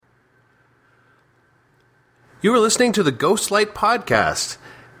You are listening to the Ghostlight podcast,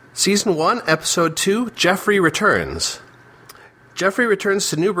 Season 1, Episode 2, Geoffrey Returns. Geoffrey returns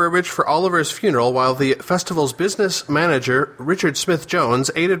to New Burbage for Oliver's funeral while the festival's business manager, Richard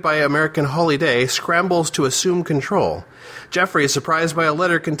Smith-Jones, aided by American Holly Day, scrambles to assume control. Geoffrey is surprised by a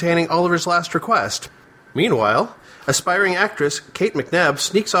letter containing Oliver's last request. Meanwhile, aspiring actress Kate McNabb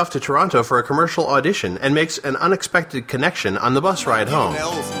sneaks off to Toronto for a commercial audition and makes an unexpected connection on the bus ride home.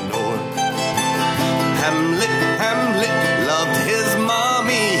 Hamlet loved his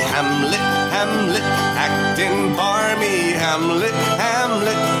mommy. Hamlet acting barmy. Hamlet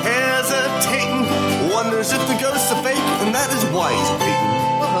hesitating, wonders if the ghosts are fake, and that is why he's waiting.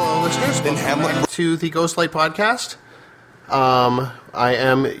 Well, hello, listeners. Then Hamlet To the Ghostlight podcast. I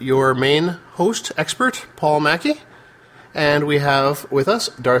am your main host, expert, Paul Mackey, and we have with us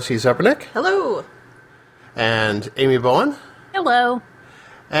Darcy Zepernick. Hello. And Amy Bowen. Hello.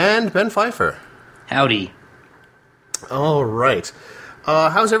 And Ben Pfeiffer. Howdy. All right.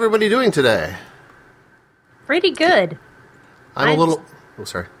 How's everybody doing today? Pretty good. I'm a little... Oh,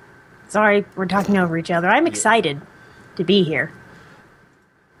 sorry. Sorry, we're talking over each other. I'm excited to be here.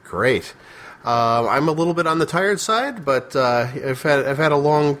 Great. I'm a little bit on the tired side, but I've had a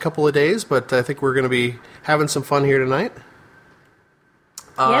long couple of days, but I think we're going to be having some fun here tonight.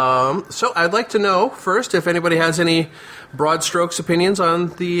 Yep. So I'd like to know, first, if anybody has any broad strokes opinions on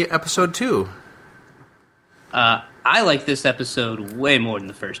the episode 2. I like this episode way more than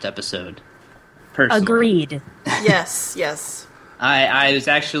the first episode. Personally. Agreed. Yes. I was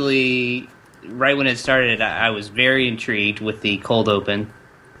actually, right when it started, I was very intrigued with the cold open.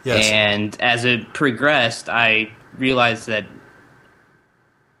 Yes. And as it progressed, I realized that,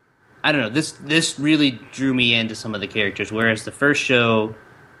 I don't know, this really drew me into some of the characters, whereas the first show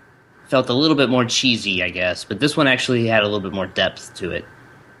felt a little bit more cheesy, I guess, but this one actually had a little bit more depth to it.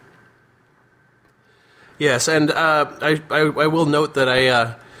 Yes, and I will note that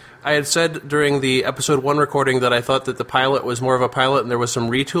I had said during the episode 1 recording that I thought that the pilot was more of a pilot and there was some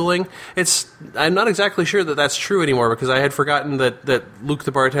retooling. I'm not exactly sure that that's true anymore because I had forgotten that Luke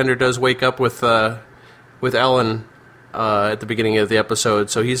the bartender does wake up with Ellen at the beginning of the episode,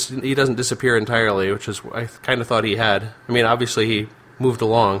 so he doesn't disappear entirely, which is I kind of thought he had. I mean, obviously he moved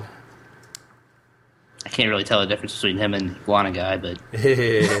along. I can't really tell the difference between him and Iguana Guy, but...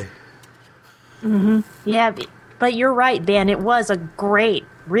 Mm-hmm. Yeah, but you're right, Ben. It was a great,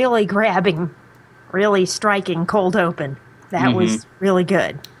 really grabbing, really striking cold open. That was really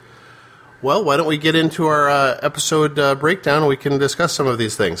good. Well, why don't we get into our episode breakdown and we can discuss some of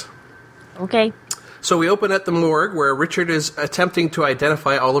these things. Okay. So we open at the morgue where Richard is attempting to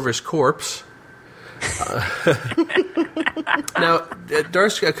identify Oliver's corpse. Now,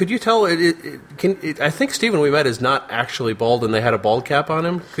 Darcy, could you tell? I think Stephen we met is not actually bald, and they had a bald cap on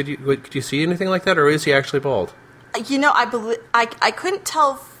him. Could you see anything like that, or is he actually bald? You know, I couldn't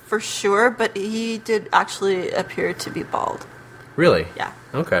tell for sure, but he did actually appear to be bald. Really? Yeah.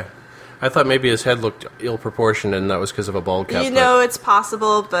 Okay. I thought maybe his head looked ill-proportioned, and that was because of a bald cap. You know, it's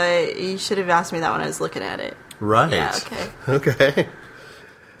possible, but you should have asked me that when I was looking at it. Right. Yeah, okay. Okay.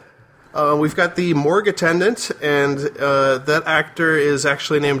 We've got the morgue attendant, and that actor is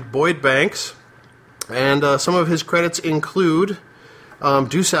actually named Boyd Banks. And some of his credits include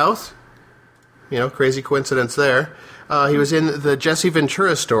Due South. You know, crazy coincidence there. He was in the Jesse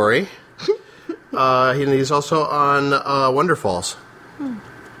Ventura Story. He's also on Wonder Falls.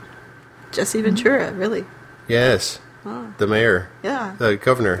 Jesse Ventura, really? Yes. Oh. The mayor. Yeah. The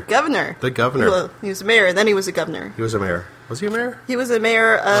governor. The governor. Well, he was a mayor, then he was a governor. He was a mayor. Was he a mayor? He was a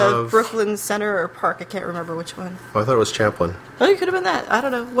mayor of Brooklyn Center or Park. I can't remember which one. Oh, I thought it was Champlin. Oh, he could have been that. I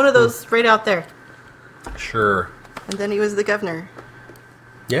don't know. One of those right out there. Sure. And then he was the governor.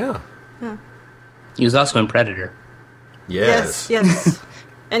 Yeah. He was also in Predator. Yes.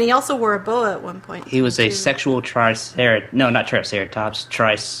 And he also wore a boa at one point. He was a sexual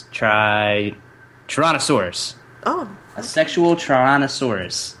Tyrannosaurus. Oh. A sexual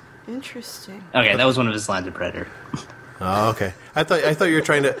Tyrannosaurus. Interesting. Okay, that was one of his lines of Predator. Oh, okay. I thought you were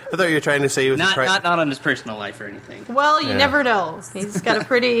trying to say he was not on his personal life or anything. Well, you never know. He's got a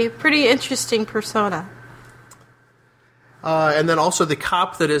pretty interesting persona. And then also the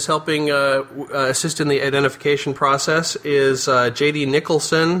cop that is helping assist in the identification process is J.D.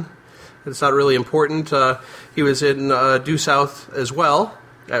 Nicholson. It's not really important. He was in Due South as well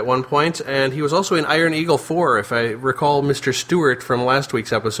at one point, and he was also in Iron Eagle 4. If I recall, Mr. Stewart from last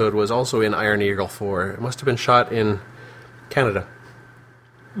week's episode was also in Iron Eagle 4. It must have been shot in Canada.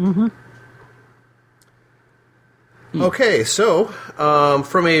 Mm-hmm. Okay, so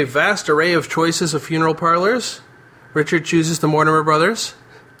from a vast array of choices of funeral parlors, Richard chooses the Mortimer Brothers.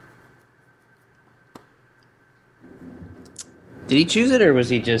 Did he choose it, or was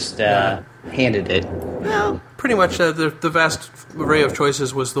he just handed it? Well, Pretty much the vast array of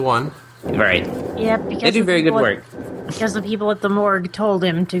choices was the one. Right. Yeah, because They do very good work. Because the people at the morgue told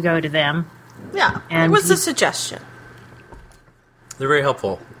him to go to them. yeah, And it was he- a suggestion. They're very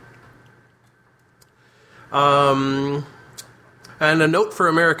helpful. And a note for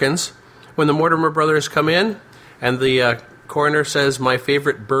Americans: when the Mortimer brothers come in, and the coroner says, "My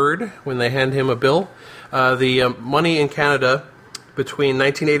favorite bird," when they hand him a bill, the money in Canada between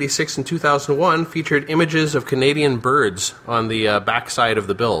 1986 and 2001 featured images of Canadian birds on the backside of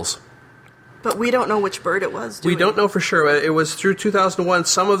the bills. But we don't know which bird it was, do we? We don't know for sure. It was through 2001.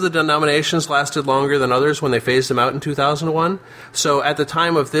 Some of the denominations lasted longer than others when they phased them out in 2001. So at the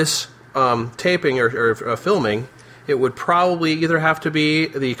time of this taping or filming, it would probably either have to be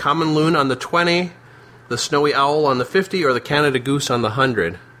the common loon on the 20, the snowy owl on the 50, or the Canada goose on the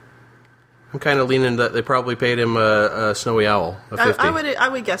 100. I'm kind of leaning that they probably paid him a snowy owl, a 50. I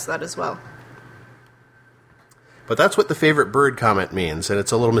would guess that as well. But that's what the favorite bird comment means, and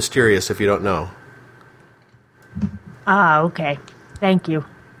it's a little mysterious if you don't know. Ah, okay. Thank you.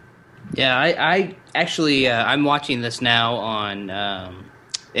 Yeah, I actually I'm watching this now on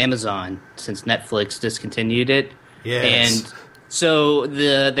Amazon since Netflix discontinued it. Yes. And so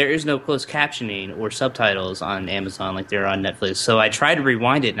there is no closed captioning or subtitles on Amazon like there are on Netflix. So I tried to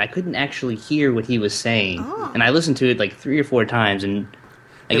rewind it, and I couldn't actually hear what he was saying. Oh. And I listened to it like 3 or 4 times, and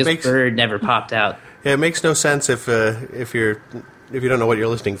I guess bird never popped out. Yeah, it makes no sense if you don't know what you're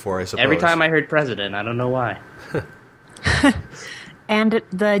listening for, I suppose. Every time I heard president, I don't know why. And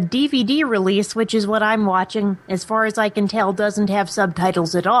the DVD release, which is what I'm watching, as far as I can tell, doesn't have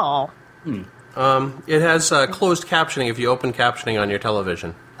subtitles at all. It has closed captioning if you open captioning on your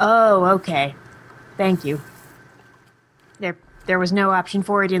television. Oh, okay. Thank you. There was no option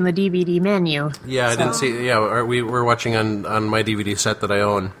for it in the DVD menu. Yeah, I didn't see. Yeah, we're watching on my DVD set that I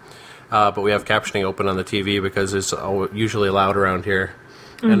own, but we have captioning open on the TV because it's usually allowed around here.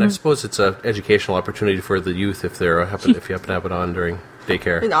 And I suppose it's an educational opportunity for the youth if you happen to have it on during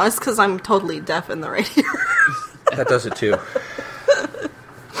daycare. No, it's because I'm totally deaf in the right ear. That does it too.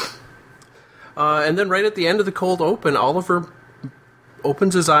 And then right at the end of the cold open, Oliver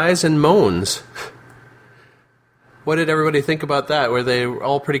opens his eyes and moans. What did everybody think about that? Were they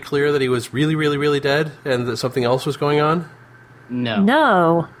all pretty clear that he was really, really, really dead and that something else was going on? No.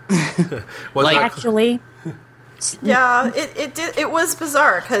 No. Actually, Yeah, it was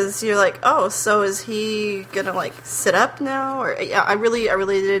bizarre because you're like, oh, so is he gonna like sit up now? Or yeah, I really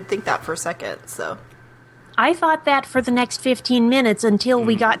did think that for a second. So I thought that for the next 15 minutes until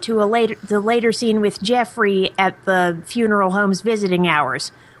we got to the later scene with Geoffrey at the funeral home's visiting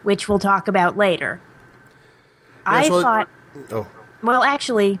hours, which we'll talk about later. I thought... Oh. Well,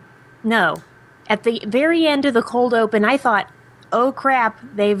 actually, no. At the very end of the cold open, I thought, oh crap,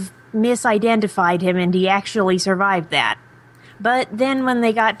 they've misidentified him and he actually survived that. But then when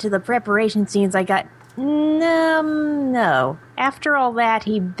they got to the preparation scenes, I got, no. After all that,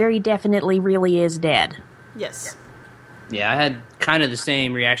 he very definitely really is dead. yes, Yeah, I had kind of the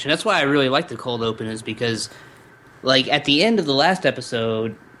same reaction. That's why I really liked the cold open, is because, like, at the end of the last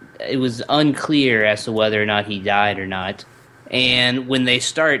episode, it was unclear as to whether or not he died or not. And when they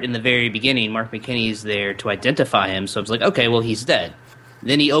start in the very beginning, Mark McKinney's there to identify him, so I was like, okay, well, he's dead.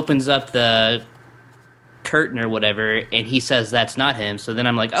 Then he opens up the curtain or whatever, and he says that's not him, so then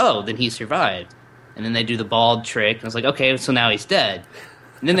I'm like, oh, then he survived. And then they do the bald trick, and I was like, okay, so now he's dead.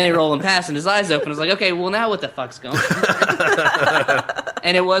 And then they roll him past, and his eyes open. I was like, okay, well, now what the fuck's going on?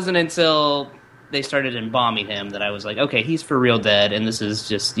 And it wasn't until they started embalming him that I was like, okay, he's for real dead, and this is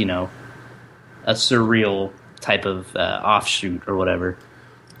just, a surreal type of offshoot or whatever.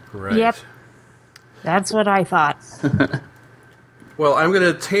 Right. Yep. That's what I thought. Well, I'm going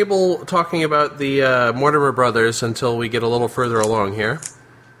to table talking about the Mortimer brothers until we get a little further along here.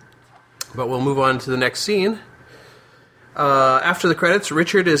 But we'll move on to the next scene. After the credits,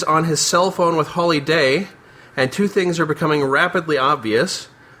 Richard is on his cell phone with Holly Day, and two things are becoming rapidly obvious.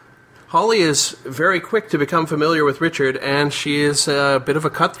 Holly is very quick to become familiar with Richard, and she is a bit of a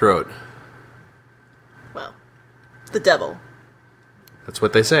cutthroat. well, the devil. That's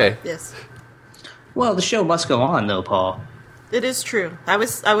what they say. Yes, Well, the show must go on, though, Paul. it is true. I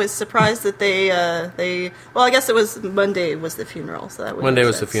was surprised that they well, I guess it was Monday was the funeral, so that would Monday make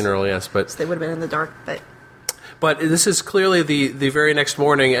was the sense. funeral, yes, but So they would have been in the dark, But this is clearly the very next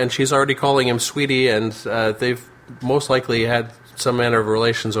morning, and she's already calling him sweetie, and they've most likely had some manner of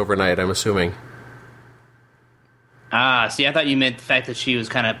relations overnight, I'm assuming. Ah, see, I thought you meant the fact that she was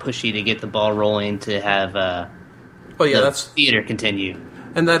kind of pushy to get the ball rolling to have Well, yeah, the that's theater continue.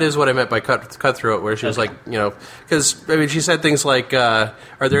 And that is what I meant by cutthroat, where she was like, because, I mean, she said things like, are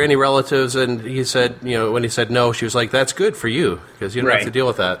there any relatives? And he said, when he said no, she was like, that's good for you, because you don't have to deal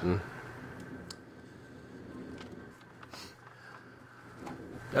with that. And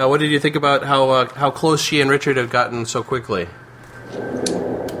what did you think about how close she and Richard have gotten so quickly?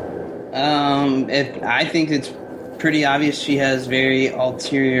 I think it's pretty obvious she has very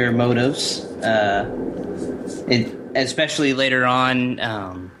ulterior motives. Especially later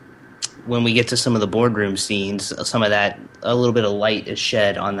on, when we get to some of the boardroom scenes, some of that, a little bit of light is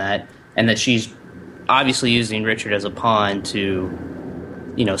shed on that, and that she's obviously using Richard as a pawn to,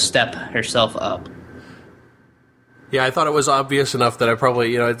 step herself up. Yeah, I thought it was obvious enough that I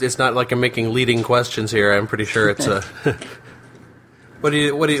probably, it's not like I'm making leading questions here. I'm pretty sure it's What do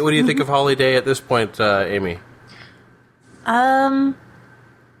you think of Holly Day at this point, Amy?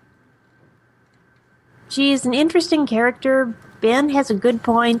 She's an interesting character. Ben has a good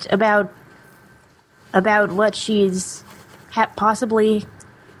point about what she's possibly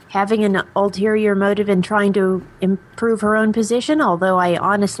having an ulterior motive in trying to improve her own position, although I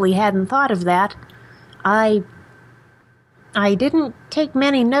honestly hadn't thought of that. I didn't take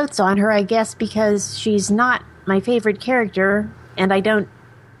many notes on her, I guess, because she's not my favorite character, and I don't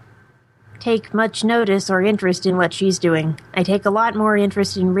take much notice or interest in what she's doing. I take a lot more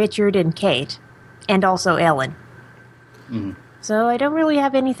interest in Richard and Kate. And also Ellen. Mm. So I don't really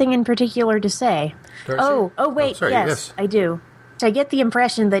have anything in particular to say. Darcy? Wait, yes, I do. So I get the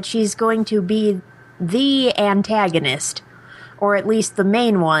impression that she's going to be the antagonist, or at least the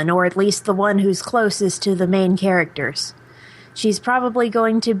main one, or at least the one who's closest to the main characters. She's probably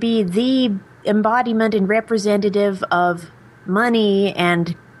going to be the embodiment and representative of money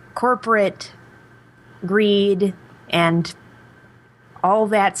and corporate greed and all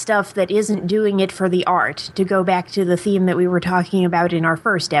that stuff that isn't doing it for the art, to go back to the theme that we were talking about in our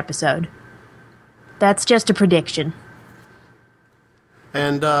first episode. That's just a prediction.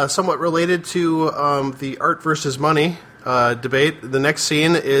 And somewhat related to the art versus money debate, the next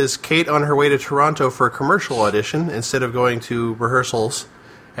scene is Kate on her way to Toronto for a commercial audition instead of going to rehearsals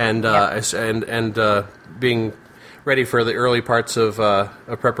and being ready for the early parts of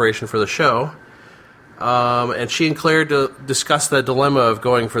preparation for the show. And she and Claire discuss the dilemma of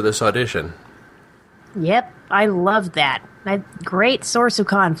going for this audition. Yep, I love that. A great source of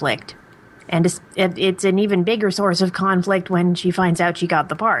conflict. And it's an even bigger source of conflict when she finds out she got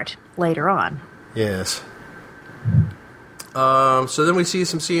the part later on. Yes. So then we see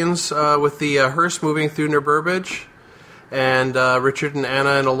some scenes with the hearse moving through New Burbage, and Richard and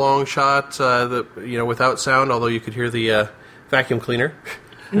Anna in a long shot, without sound, although you could hear the vacuum cleaner.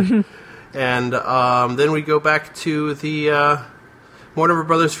 And then we go back to the Mortimer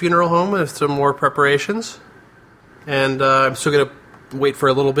Brothers funeral home with some more preparations. And I'm still going to wait for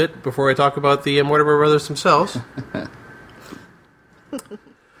a little bit before I talk about the Mortimer Brothers themselves.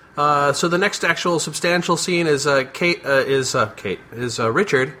 So the next actual substantial scene is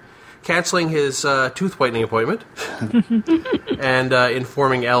Richard canceling his tooth whitening appointment and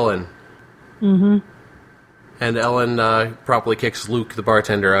informing Ellen. Mm-hmm. And Ellen promptly kicks Luke, the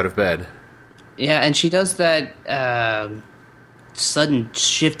bartender, out of bed. Yeah, and she does that sudden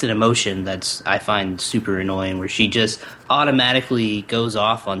shift in emotion that's, I find, super annoying, where she just automatically goes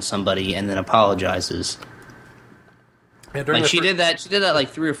off on somebody and then apologizes. Yeah, like she did that like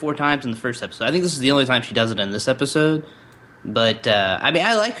 3 or 4 times in the first episode. I think this is the only time she does it in this episode. But I mean,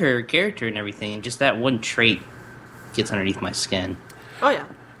 I like her character and everything, and just that one trait gets underneath my skin. Oh yeah.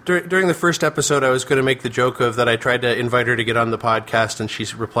 During the first episode, I was going to make the joke of that I tried to invite her to get on the podcast, and she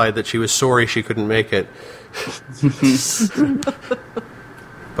replied that she was sorry she couldn't make it.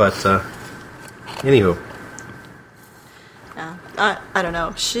 But, anywho. Yeah, I don't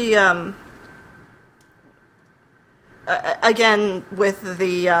know. She, again, with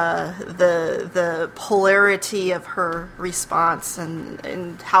the polarity of her response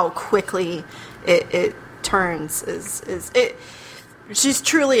and how quickly it turns is it. She's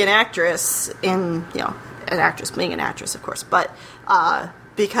truly an actress an actress being an actress, of course, but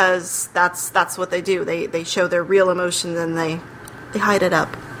because that's what they do. They show their real emotion and they hide it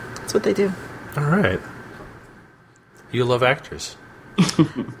up. That's what they do. All right. You love actors.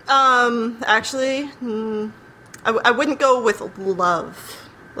 Actually, I wouldn't go with love.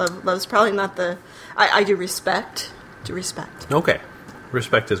 Love's probably not the. I do respect. Okay,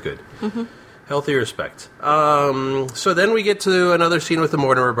 respect is good. Mm-hmm. Healthy respect. So then we get to another scene with the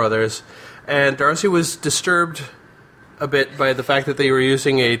Mortimer brothers, and Darcy was disturbed a bit by the fact that they were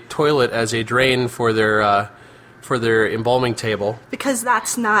using a toilet as a drain for their embalming table. Because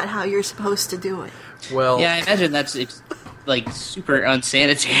that's not how you're supposed to do it. Well, yeah, I imagine that's like super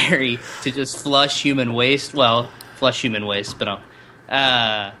unsanitary to just flush human waste. Well, flush human waste, but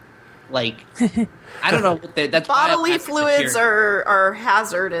like I don't know what that's bodily fluids are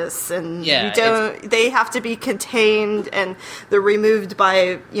hazardous, and they have to be contained, and they're removed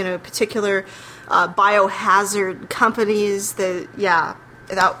by particular biohazard companies.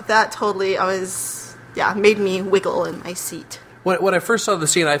 That totally made me wiggle in my seat. When I first saw the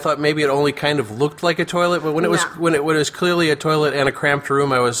scene, I thought maybe it only kind of looked like a toilet, but when it was clearly a toilet and a cramped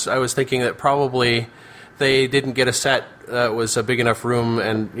room, I was thinking that probably they didn't get a set that was a big enough room,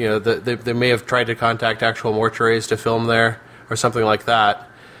 and they may have tried to contact actual mortuaries to film there or something like that.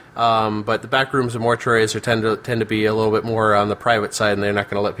 But the back rooms of mortuaries tend to be a little bit more on the private side, and they're not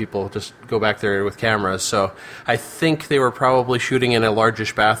going to let people just go back there with cameras. So I think they were probably shooting in a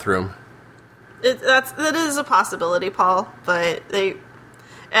largish bathroom. That is a possibility, Paul, but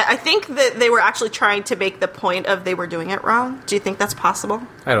I think that they were actually trying to make the point of they were doing it wrong. Do you think that's possible?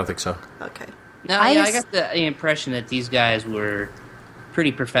 I don't think so. Okay. No, I got the impression that these guys were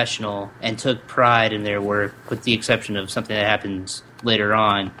pretty professional and took pride in their work, with the exception of something that happens later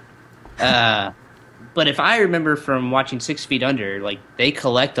on. But if I remember from watching 6 Feet Under, like, they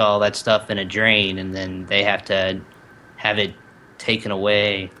collect all that stuff in a drain, and then they have to have it taken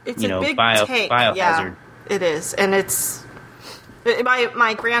away. It's a big tank. Biohazard. Yeah, it is, and it's.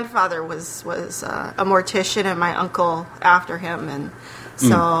 My grandfather was a mortician, and my uncle after him, and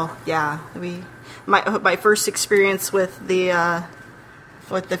so my first experience with the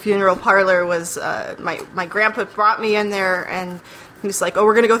funeral parlor was my grandpa brought me in there, and he was like, "Oh,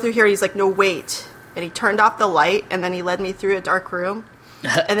 we're gonna go through here." He's like, "No, wait," and he turned off the light, and then he led me through a dark room,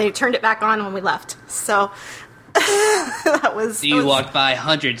 and then he turned it back on when we left. So. You walked by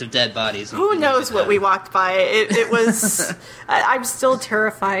hundreds of dead bodies. Who knows what we walked by? It was. I'm still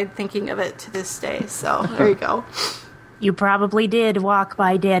terrified thinking of it to this day. So there you go. You probably did walk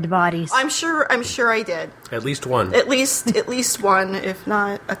by dead bodies. I'm sure I did. At least one. At least one, if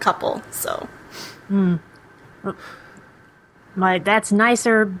not a couple. So. That's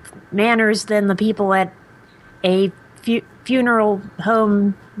nicer manners than the people at a funeral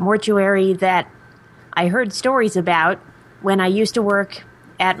home mortuary that I heard stories about when I used to work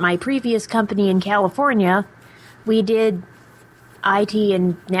at my previous company in California. We did IT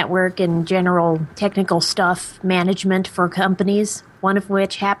and network and general technical stuff management for companies, one of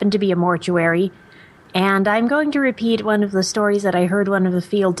which happened to be a mortuary. And I'm going to repeat one of the stories that I heard one of the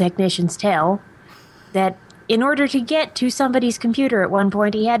field technicians tell, that in order to get to somebody's computer at one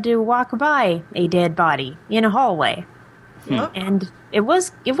point, he had to walk by a dead body in a hallway. And it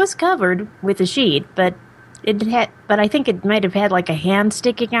was covered with a sheet, but I think it might have had like a hand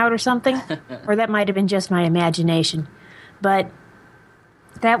sticking out or something, or that might have been just my imagination. But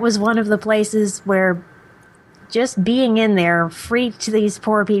that was one of the places where just being in there freaked these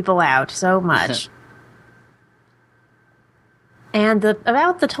poor people out so much. And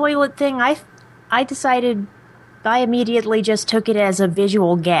about the toilet thing, I decided I immediately just took it as a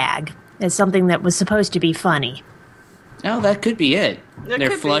visual gag, as something that was supposed to be funny. No, that could be it.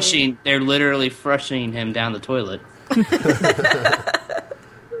 They're flushing. They're literally flushing him down the toilet.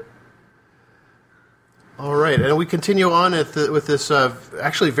 All right, and we continue on with this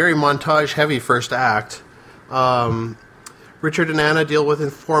actually very montage-heavy first act. Richard and Anna deal with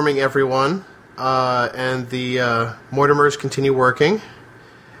informing everyone, and the Mortimers continue working.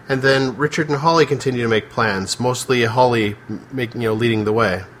 And then Richard and Holly continue to make plans, mostly Holly leading the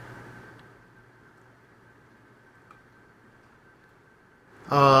way.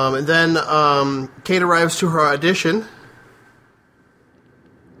 And then Kate arrives to her audition,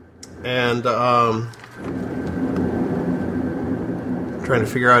 and trying to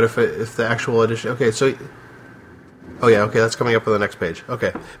figure out if the actual audition. Okay, so that's coming up on the next page.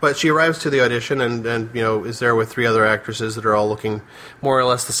 Okay, but she arrives to the audition and is there with 3 other actresses that are all looking more or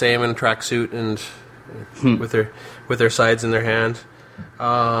less the same in a tracksuit and with their sides in their hand,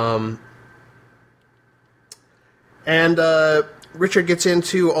 and. Richard gets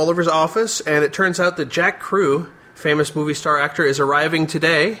into Oliver's office, and it turns out that Jack Crew, famous movie star actor, is arriving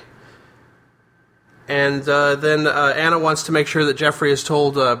today. And then Anna wants to make sure that Geoffrey is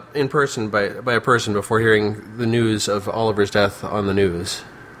told in person by a person before hearing the news of Oliver's death on the news.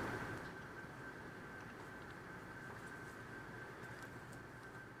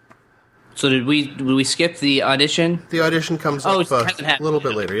 So did we skip the audition? The audition comes up a little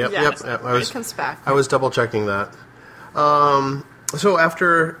bit later. Yep. It comes back. I was double checking that. So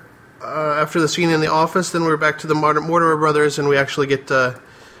after the scene in the office, then we're back to the Mortimer brothers, and we actually get to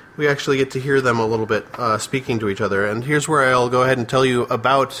hear them a little bit speaking to each other. And here's where I'll go ahead and tell you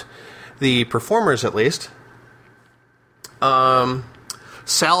about the performers, at least.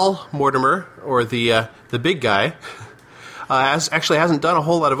 Sal Mortimer, or the big guy, hasn't done a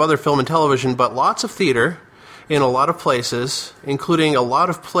whole lot of other film and television, but lots of theater in a lot of places, including a lot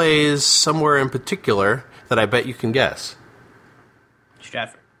of plays somewhere in particular that I bet you can guess.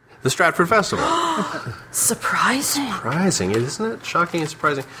 Stratford. The Stratford Festival. Surprising. Surprising, isn't it? Shocking and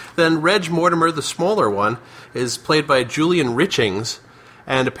surprising. Then Reg Mortimer, the smaller one, is played by Julian Richings,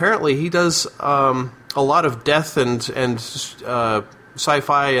 and apparently he does a lot of death and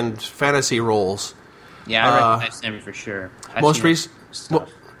sci-fi and fantasy roles. Yeah, I recognize him for sure. Most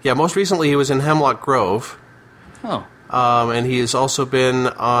recently he was in Hemlock Grove. Oh. And he has also been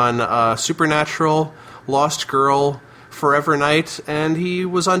on Supernatural, Lost Girl, Forever Night, and he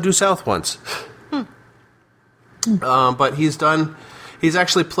was on Due South once. But he's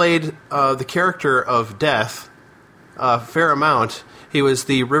actually played the character of Death a fair amount. He was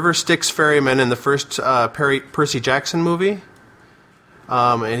the River Styx ferryman in the first Percy Jackson movie.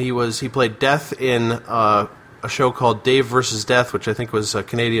 And he played Death in a show called Dave vs. Death, which I think was a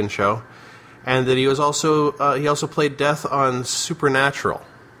Canadian show. And that he also played Death on Supernatural.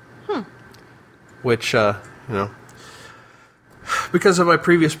 Which, because of my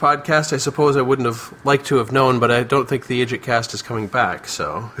previous podcast, I suppose I wouldn't have liked to have known, but I don't think the Idjit cast is coming back,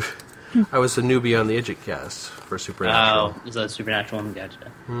 so I was the newbie on the Idjit cast for Supernatural. Oh, is that Supernatural one? Gotcha.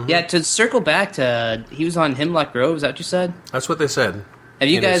 Mm-hmm. Yeah, to circle back to, he was on Hemlock Grove, is that what you said? That's what they said. Have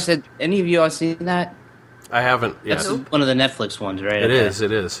you guys, had any of you all seen that? I haven't yet. That's one of the Netflix ones, right? It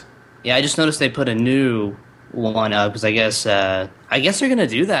is. Yeah, I just noticed they put a new one up, because I guess they're going to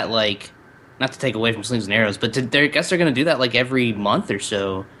do that, like, not to take away from Slings and Arrows, but I guess they're going to do that, like, every month or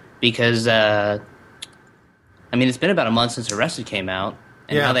so, because, it's been about a month since Arrested came out,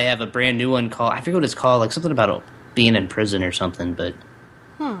 and now they have a brand new one called, I forget what it's called, like, something about being in prison or something, but...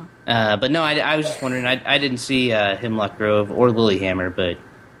 but no, I was just wondering, I didn't see Hemlock Grove or Lilyhammer, but...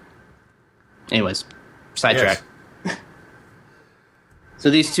 Anyways, sidetrack. Yes. So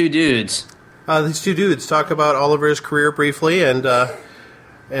these two dudes talk about Oliver's career briefly and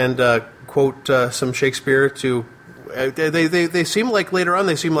quote some Shakespeare to. They seem like later on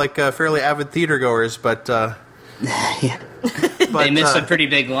they seem like fairly avid theater goers, but yeah. They missed a pretty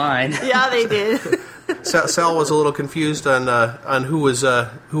big line. Yeah, they did. Sal was a little confused on who was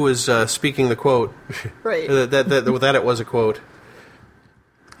speaking the quote. Right. that it was a quote.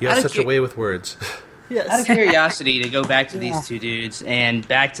 You have such a way with words. Yes. Out of curiosity, to go back to these two dudes and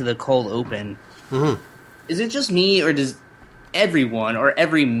back to the cold open, is it just me, or does everyone or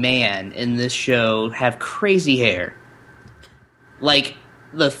every man in this show have crazy hair? Like,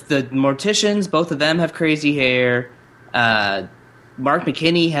 the morticians, both of them have crazy hair. Mark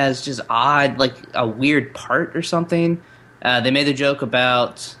McKinney has just odd, like, a weird part or something. They made the joke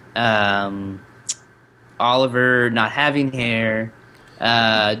about Oliver not having hair.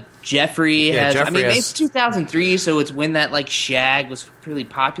 Geoffrey has... Geoffrey it's 2003, so it's when that, like, shag was really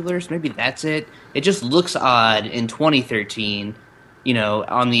popular, so maybe that's it. It just looks odd in 2013,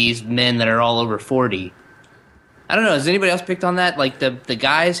 on these men that are all over 40. I don't know, has anybody else picked on that? Like, the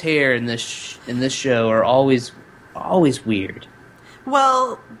guys' hair in this show are always weird.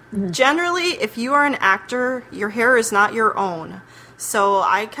 Well, generally, if you are an actor, your hair is not your own. So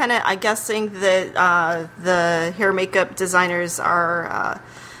I'm guessing that the hair makeup designers are,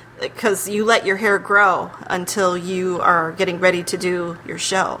 because you let your hair grow until you are getting ready to do your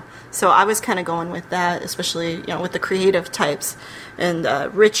show. So I was kind of going with that, especially with the creative types, and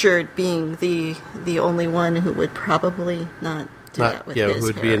Richard being the only one who would probably not do that with his hair. Who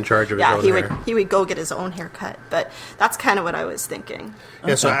would be in charge of his own hair. He would go get his own haircut, but that's kind of what I was thinking.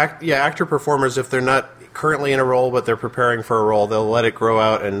 Yeah, so actor performers, if they're not currently in a role but they're preparing for a role, they'll let it grow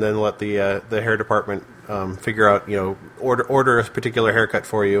out and then let the hair department figure out, order a particular haircut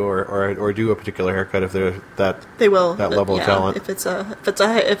for you or do a particular haircut if they're that level of talent. If it's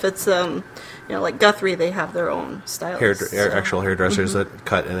like Guthrie, they have their own stylists. Actual hairdressers that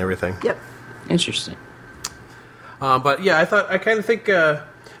cut and everything. Yep. Interesting. But yeah, I kind of think,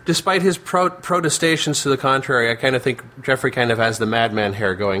 despite his protestations to the contrary, I kind of think Geoffrey kind of has the madman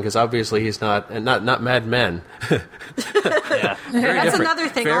hair going, because obviously he's not Mad Men. Yeah. That's another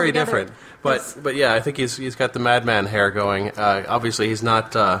thing. Very altogether. different. But yeah, I think he's got the madman hair going. Obviously, he's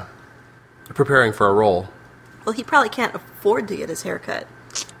not preparing for a role. Well, he probably can't afford to get his hair cut.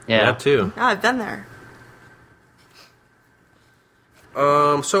 Yeah. That too. Yeah, I've been there.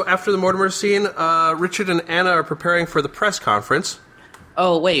 So after the Mortimer scene, Richard and Anna are preparing for the press conference.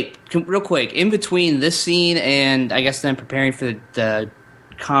 Oh, wait, real quick. In between this scene and I guess them preparing for the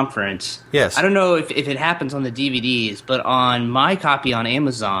conference. Yes. I don't know if it happens on the DVDs, but on my copy on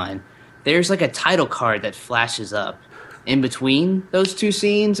Amazon, there's like a title card that flashes up. in between those two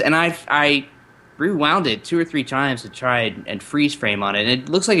scenes, and I rewound it 2 or 3 times to try and freeze frame on it. And it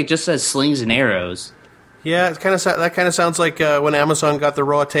looks like it just says slings and arrows. Yeah, that kind of sounds like when Amazon got the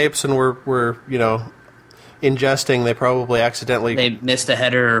raw tapes and were ingesting. They probably accidentally missed a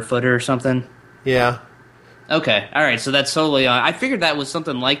header or footer or something. Yeah. Okay, all right, so that's totally on. I figured that was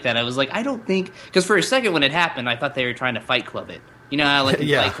something like that. I was like, I don't think... Because for a second when it happened, I thought they were trying to Fight Club it. You know how, like, in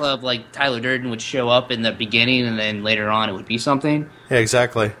Fight Club, like, Tyler Durden would show up in the beginning, and then later on it would be something? Yeah,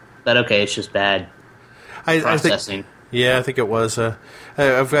 exactly. But, okay, it's just bad processing. I think it was.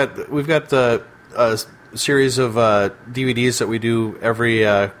 We've got a series of DVDs that we do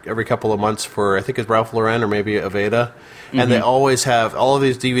every couple of months for, I think it's Ralph Lauren or maybe Aveda. And they always have, all of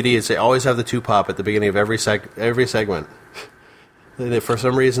these DVDs, they always have the 2-pop at the beginning of every segment. For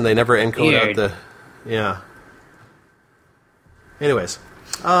some reason, they never encode out the... Yeah. Anyways.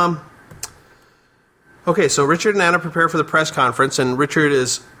 Okay, so Richard and Anna prepare for the press conference, and Richard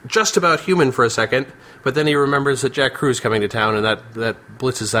is just about human for a second, but then he remembers that Jack Crew's coming to town, and that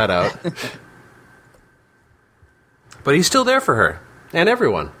blitzes that out. But he's still there for her, and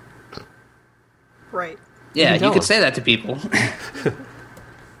everyone. Right. Yeah, you could say that to people.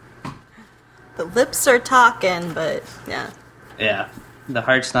 The lips are talking, but yeah. Yeah, the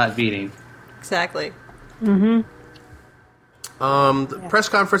heart's not beating. Exactly. The press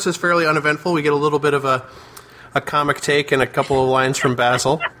conference is fairly uneventful. We get a little bit of a comic take and a couple of lines from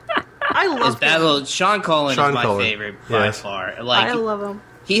Basil. I love Basil. Sean Cullen is my favorite by far. Like, I love him.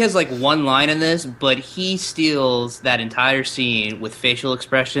 He has like one line in this, but he steals that entire scene with facial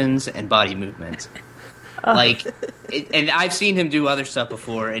expressions and body movements. Like, and I've seen him do other stuff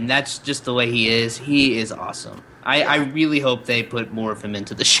before, and that's just the way he is. He is awesome. I really hope they put more of him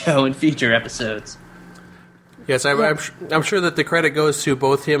into the show in future episodes. Yes, I'm sure that the credit goes to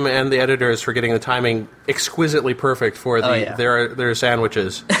both him and the editors for getting the timing exquisitely perfect for their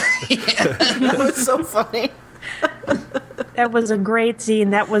sandwiches. That was so funny. That was a great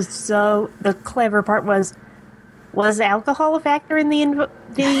scene. That was the clever part was alcohol a factor in the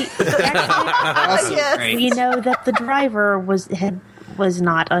Awesome. Yes. We know that the driver was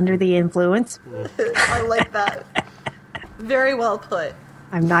not under the influence. I like that. Very well put.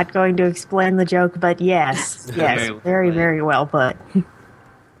 I'm not going to explain the joke, but yes, very, very well put.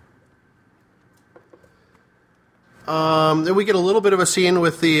 Then we get a little bit of a scene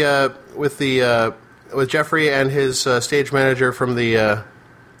with Geoffrey and his stage manager from the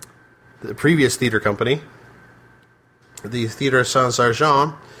previous theater company, the Theater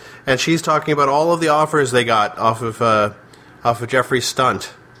Saint-Sargent, and she's talking about all of the offers they got off of Geoffrey's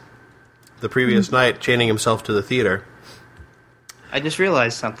stunt the previous night, chaining himself to the theater. I just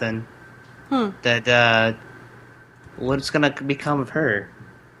realized something. That what's going to become of her?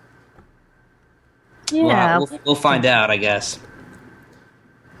 Yeah, we'll find out, I guess.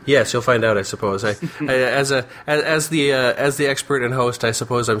 Yes, you'll find out, I suppose. As the expert and host, I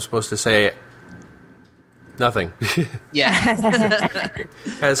suppose I'm supposed to say nothing. Yeah.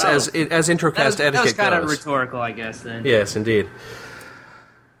 as Introcast etiquette goes. That was kind of rhetorical, I guess, then. Yes, indeed.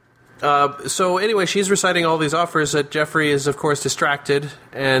 So anyway, she's reciting all these offers that Geoffrey is, of course, distracted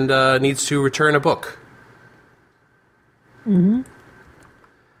and needs to return a book. Mm-hmm.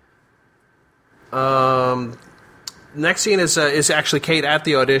 Next scene is actually Kate at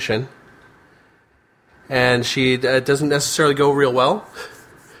the audition, and she doesn't necessarily go real well.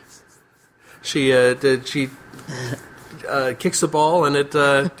 She kicks the ball, and it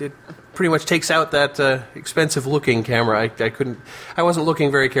pretty much takes out that expensive-looking camera. I wasn't looking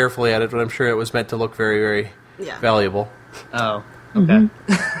very carefully at it, but I'm sure it was meant to look very, very valuable. Oh, okay.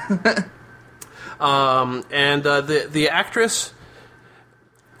 And the actress.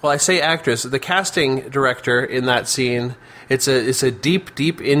 Well, I say actress. The casting director in that scene. It's a deep,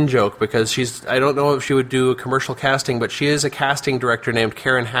 deep in joke because I don't know if she would do a commercial casting, but she is a casting director named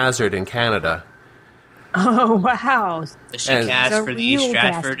Karen Hazard in Canada. Oh, wow. Does she cast for the East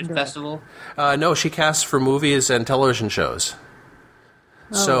Stratford Festival? No, she casts for movies and television shows.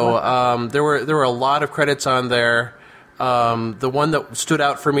 There were a lot of credits on there. The one that stood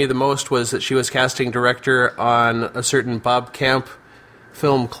out for me the most was that she was casting director on a certain Bob Camp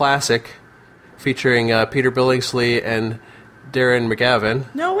film classic featuring Peter Billingsley and Darren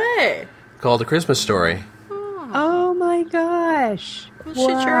McGavin. No way. Called A Christmas Story. Oh my gosh. Well,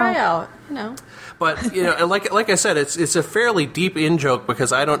 shoot your eye out, But like I said, it's a fairly deep in joke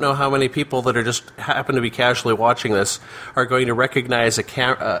because I don't know how many people that are just happen to be casually watching this are going to recognize a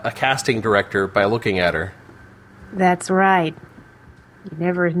casting director by looking at her. That's right. You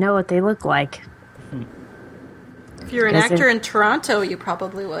never know what they look like. If you're an actor in Toronto, you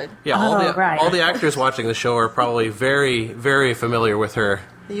probably would. Yeah, all the actors watching the show are probably very, very familiar with her.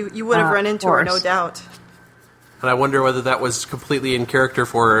 You would have run into her, no doubt. And I wonder whether that was completely in character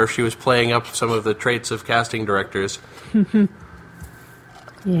for her, or if she was playing up some of the traits of casting directors.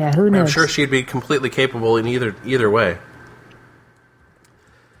 Yeah, who knows? I'm sure she'd be completely capable in either way.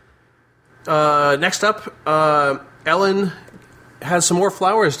 Next up, Ellen has some more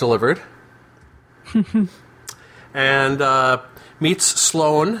flowers delivered. And meets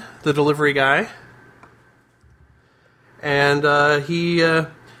Sloan, the delivery guy. And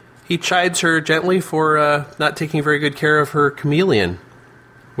he chides her gently for not taking very good care of her chameleon,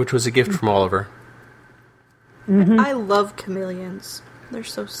 which was a gift from Oliver. Mm-hmm. I love chameleons. They're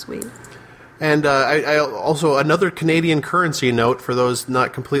so sweet. And I also, another Canadian currency note for those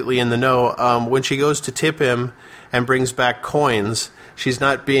not completely in the know, when she goes to tip him and brings back coins, she's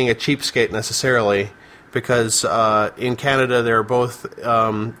not being a cheapskate necessarily, because in Canada they're both...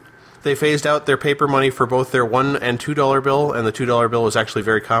 they phased out their paper money for both their $1 and $2 bill, and the $2 bill is actually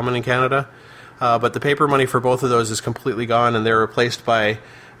very common in Canada. But the paper money for both of those is completely gone, and they're replaced by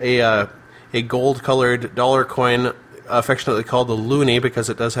a gold-colored dollar coin, affectionately called the loonie, because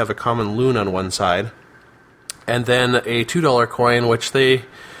it does have a common loon on one side. And then a $2 coin, which they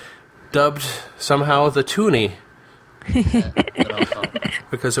dubbed somehow the toonie.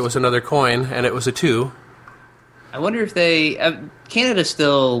 Because it was another coin, and it was a 2. I wonder if they... Canada's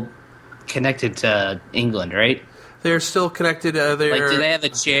still connected to England, right? They're still connected. Do they have a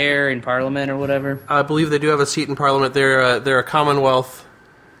chair in Parliament or whatever? I believe they do have a seat in Parliament. They're a Commonwealth.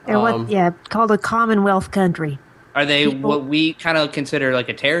 They're called a Commonwealth country. Are they what we kind of consider like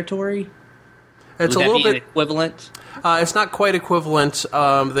a territory? It's Would a little that be bit an equivalent. It's not quite equivalent.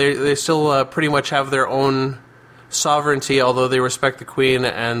 They still pretty much have their own sovereignty, although they respect the Queen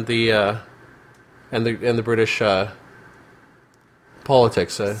and the British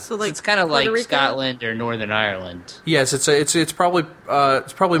politics. So it's kind of like Scotland or Northern Ireland. Yes, it's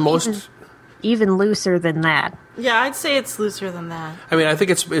probably most even looser than that. Yeah, I'd say it's looser than that. I mean, I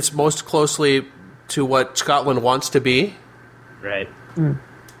think it's most closely to what Scotland wants to be. Right. I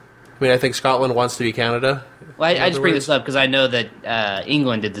mean, I think Scotland wants to be Canada. Well, I just bring this up because I know that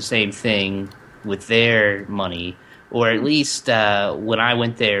England did the same thing with their money, or at least when I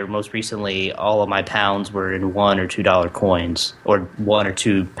went there most recently, all of my pounds were in $1 or $2 coins, or 1 or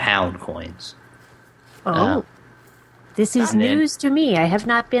 2 pound coins. This is news to me. I have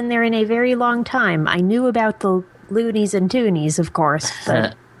not been there in a very long time. I knew about the loonies and toonies, of course,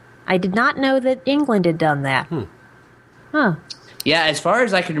 but I did not know that England had done that. Huh. Yeah, as far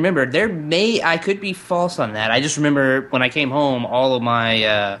as I can remember, I could be false on that. I just remember when I came home, all of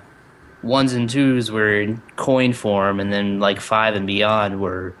my 1s and 2s were in coin form, and then like 5 and beyond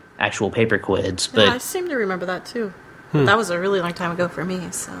were actual paper quids. But I seem to remember that too. That was a really long time ago for me.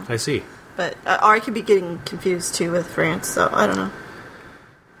 So I see. But or I could be getting confused too with France, so I don't know.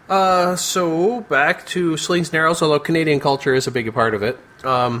 So back to slings and arrows, although Canadian culture is a big part of it.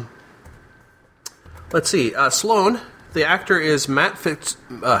 Let's see. Sloan, the actor, is Matt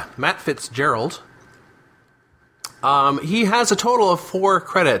Fitzgerald. He has a total of 4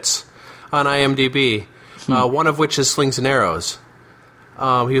 credits on IMDb, one of which is Slings and Arrows.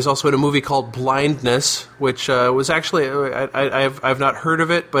 He was also in a movie called Blindness, which was actually... I've not heard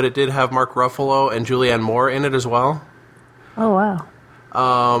of it, but it did have Mark Ruffalo and Julianne Moore in it as well. Oh, wow.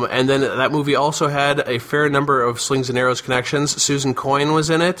 And then that movie also had a fair number of Slings and Arrows connections. Susan Coyne was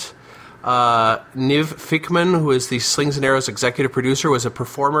in it. Niv Fickman, who is the Slings and Arrows executive producer, was a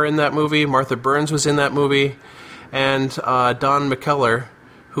performer in that movie. Martha Burns was in that movie. And Don McKellar,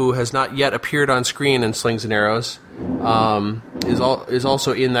 who has not yet appeared on screen in Slings and Arrows, is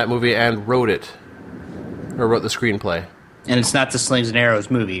also in that movie and wrote the screenplay. And it's not the Slings and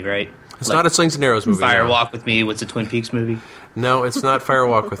Arrows movie, right? It's not a Slings and Arrows movie. Fire no. Walk with Me, what's a Twin Peaks movie? No, it's not Fire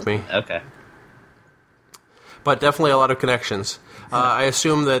Walk with Me. Okay. But definitely a lot of connections. I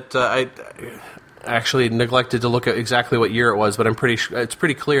assume that I actually neglected to look at exactly what year it was, but it's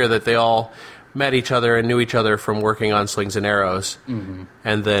pretty clear that they all met each other and knew each other from working on Slings and Arrows,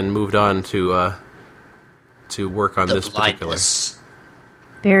 and then moved on to work on this particular.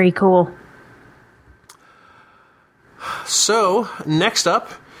 Very cool. So, next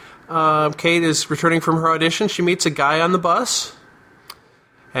up, Kate is returning from her audition. She meets a guy on the bus,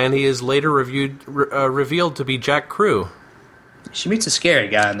 and he is later revealed to be Jack Crew. She meets a scary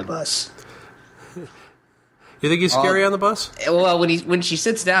guy on the bus. You think he's scary on the bus? Well, when she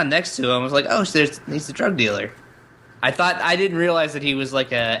sits down next to him, I was like, oh, he's the drug dealer. I didn't realize that he was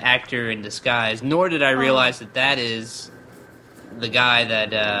like an actor in disguise, nor did I realize that is the guy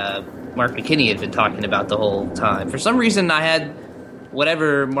that Mark McKinney had been talking about the whole time. For some reason, I had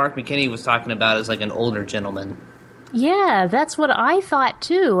whatever Mark McKinney was talking about as like an older gentleman. Yeah, that's what I thought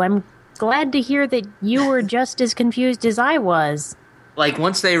too. I'm glad to hear that you were just as confused as I was. Like,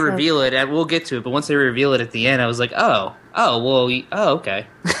 once they reveal it, and we'll get to it, but once they reveal it at the end, I was like, okay.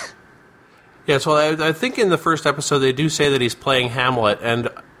 Yes, well, I think in the first episode they do say that he's playing Hamlet, and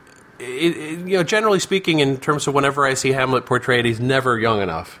generally speaking, in terms of whenever I see Hamlet portrayed, he's never young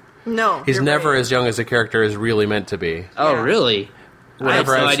enough. No, he's never right. as young as the character is really meant to be. Oh, Yeah. really?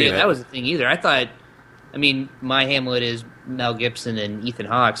 Whenever I had no I've idea seen it. that was a thing either. I thought, my Hamlet is Mel Gibson and Ethan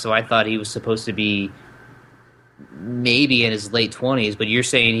Hawke, so I thought he was supposed to be maybe in his late 20s, but you're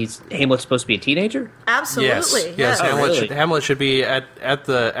saying Hamlet's supposed to be a teenager? Absolutely. Yes. Oh, really? Hamlet should be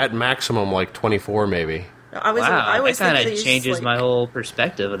at maximum like 24, maybe. I always that kind think of he's, changes like, my whole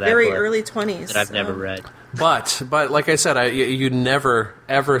perspective of that very book early 20s that I've never read. But like I said, you never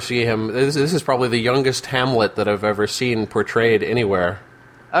ever see him. This is probably the youngest Hamlet that I've ever seen portrayed anywhere.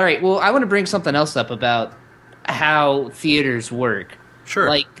 All right, well, I want to bring something else up about how theaters work. Sure.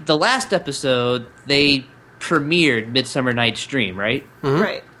 Like, the last episode, they premiered Midsummer Night's Dream, right? Mm-hmm.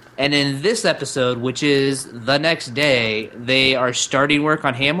 Right. And in this episode, which is the next day, they are starting work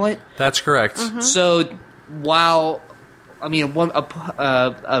on Hamlet. That's correct. Mm-hmm. So while,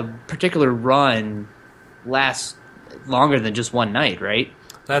 a particular run lasts longer than just one night, right?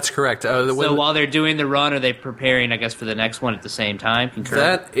 That's correct. So while they're doing the run, are they preparing, I guess, for the next one at the same time?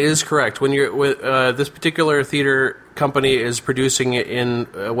 That is correct. When you're this particular theater company is producing it in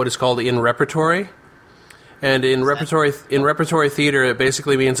what is called in repertory, and in repertory theater, it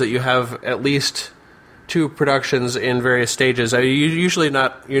basically means that you have at least 2 productions in various stages. You're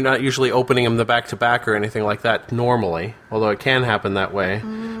not usually opening them the back to back or anything like that normally, although it can happen that way.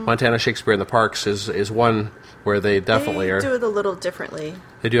 Montana Shakespeare in the Parks is one where they definitely They are. do it a little differently.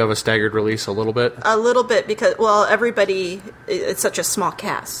 They do have a staggered release a little bit. A little bit because, everybody, it's such a small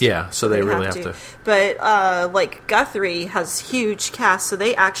cast. Yeah, so they really have to. But, like, Guthrie has huge casts, so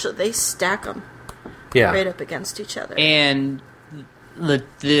they stack them right up against each other. And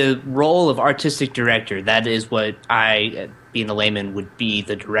the role of artistic director, that is what I, being a layman, would be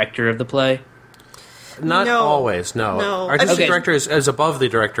the director of the play? Not No. always, no. No. Artistic director is above the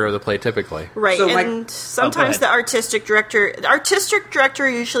director of the play, typically. Right, So, and sometimes the artistic director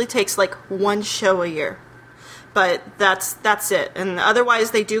usually takes like one show a year, but that's it. And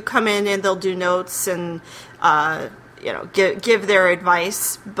otherwise, they do come in and they'll do notes and give their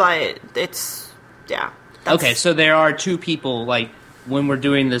advice. But it's Okay, so there are 2 people, like, when we're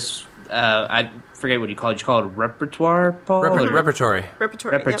doing this, I forget what you call it. You call it repertoire, Paul? Repertory.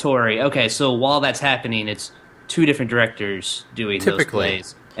 Repertory. Yep. Okay, so while that's happening, it's 2 different directors doing those Typically.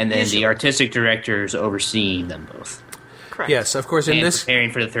 plays, and then Usually. the artistic directors overseeing them both, Correct. Yes, of course. and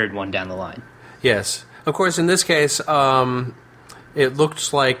preparing for the third one down the line. Yes, of course. In this case, it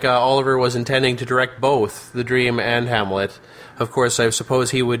looked like Oliver was intending to direct both The Dream and Hamlet. Of course, I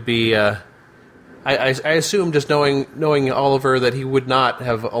suppose he would be. I assume, just knowing Oliver, that he would not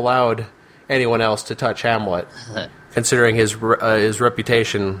have allowed anyone else to touch Hamlet, considering his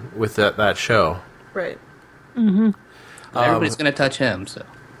reputation with that show. Right. Everybody's going to touch him, so.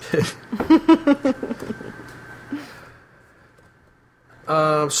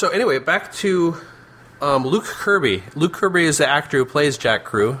 So anyway, back to Luke Kirby. Luke Kirby is the actor who plays Jack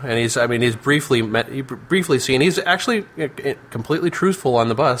Crew, and he's briefly seen. He's actually completely truthful on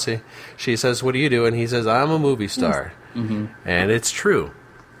the bus. She says, "What do you do?" And he says, "I'm a movie star," and it's true.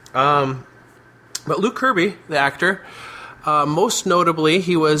 But Luke Kirby, the actor, most notably,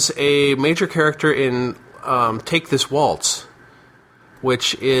 he was a major character in Take This Waltz,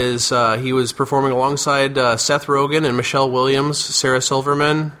 which is he was performing alongside Seth Rogen and Michelle Williams, Sarah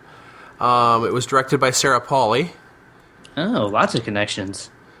Silverman. It was directed by Sarah Polley. Oh, lots of connections.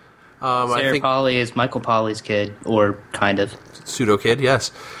 I Sarah think Polley is Michael Polley's kid, or kind of. pseudo kid,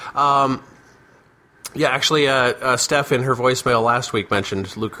 yes. Yeah, actually, Steph in her voicemail last week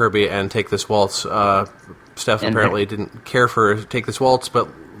mentioned Luke Kirby and Take This Waltz. Steph And apparently didn't care for Take This Waltz, but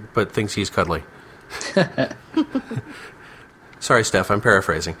thinks he's cuddly. Sorry, Steph, I'm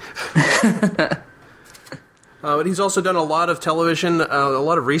paraphrasing. But he's also done a lot of television, a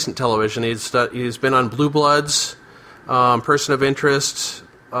lot of recent television. He's been on Blue Bloods, Person of Interest,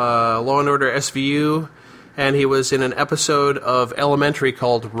 Law and Order SVU, and he was in an episode of Elementary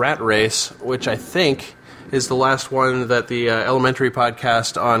called Rat Race, which I think is the last one that the Elementary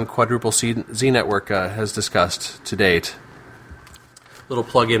podcast on Quadruple Z Network has discussed to date. Little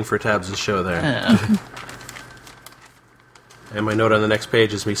plug-in for Tabs' show there. And my note on the next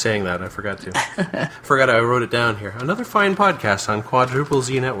page is me saying that. I forgot to. I wrote it down here. Another fine podcast on Quadruple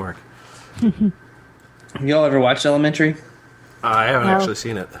Z Network. Y'all ever watched Elementary? I haven't actually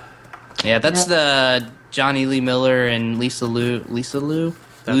seen it. Yeah, that's the Johnny Lee Miller and Lucy Liu. Lucy Liu.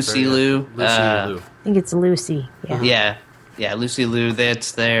 I think it's Lucy. Yeah. Yeah, Lucy Liu.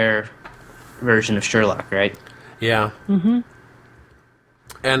 That's their version of Sherlock, right? Yeah. Mm-hmm.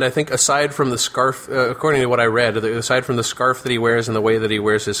 And I think aside from the scarf, according to what I read, aside from the scarf that he wears and the way that he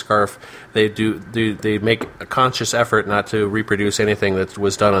wears his scarf, they make a conscious effort not to reproduce anything that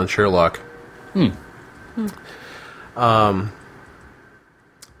was done on Sherlock. Well,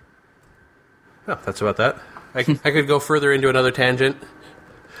 that's about that. I could go further into another tangent,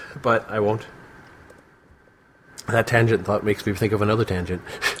 but I won't. That tangent thought makes me think of another tangent.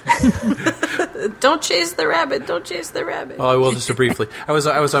 Don't chase the rabbit. Don't chase the rabbit. Oh, I will just briefly. I was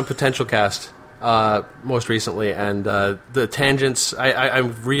on Potential Cast most recently, and the tangents.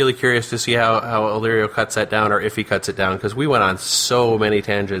 I'm really curious to see how Illyrio cuts that down, or if he cuts it down, because we went on so many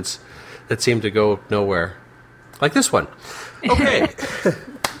tangents that seemed to go nowhere, like this one. Okay.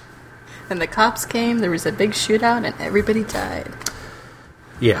 And the cops came. There was a big shootout, and everybody died.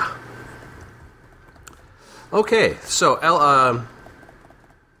 Yeah. Okay, so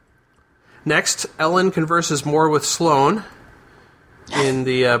next, Ellen converses more with Sloane in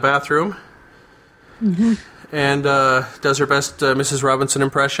the bathroom, and does her best Mrs. Robinson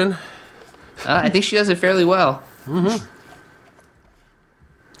impression. I think she does it fairly well. And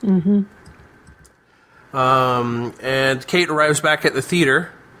Kate arrives back at the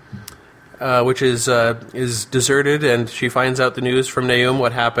theater, which is deserted, and she finds out the news from Naum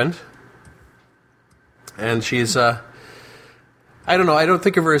what happened. And she's, I don't know, I don't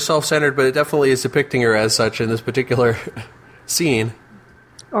think of her as self-centered, but it definitely is depicting her as such in this particular scene.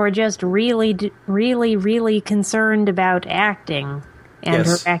 Or just really, really, really concerned about acting and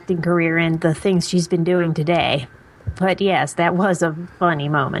her acting career and the things she's been doing today. But yes, that was a funny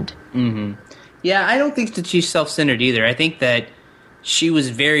moment. Mm-hmm. Yeah, I don't think that she's self-centered either. I think that she was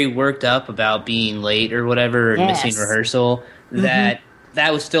very worked up about being late or whatever, or missing rehearsal,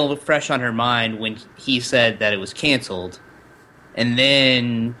 that was still fresh on her mind when he said that it was canceled. And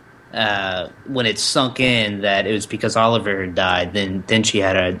then when it sunk in that it was because Oliver had died, then she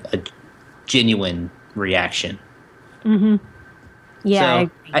had a genuine reaction. Mm-hmm. Yeah,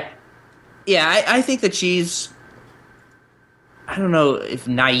 so I think that she's, I don't know if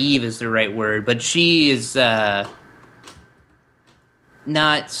naive is the right word, but she is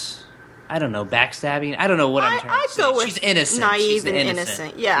not... I don't know, backstabbing. I don't know what I'm trying to say. Go with she's innocent. Naive she's and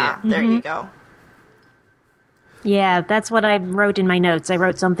innocent. Yeah, there you go. Yeah, that's what I wrote in my notes. I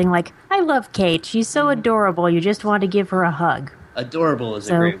wrote something like, I love Kate. She's so adorable. You just want to give her a hug. Adorable is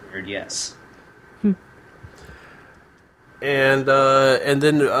a great word, yes. And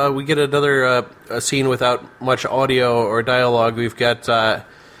then we get another a scene without much audio or dialogue. We've got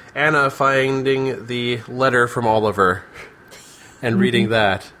Anna finding the letter from Oliver and reading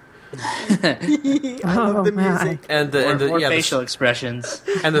that. I love the music. And the facial expressions.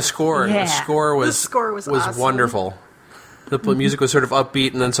 And the score. Yeah. The score was awesome. wonderful. The music was sort of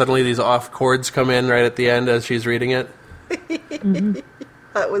upbeat, and then suddenly these off chords come in right at the end as she's reading it.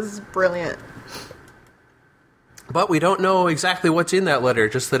 That was brilliant. But we don't know exactly what's in that letter,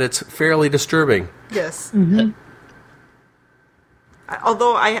 just that it's fairly disturbing. Yes. Mm-hmm.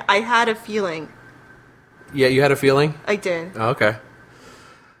 Although I had a feeling. Yeah, you had a feeling? I did. Oh, okay.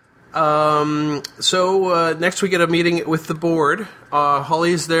 So next we get a meeting with the board.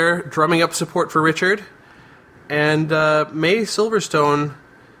 Holly's there drumming up support for Richard. And May Silverstone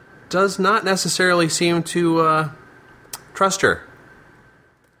does not necessarily seem to trust her.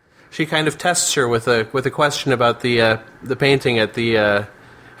 She kind of tests her with a question about the painting at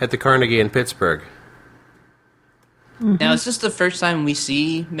the Carnegie in Pittsburgh. Mm-hmm. Now, is this the first time we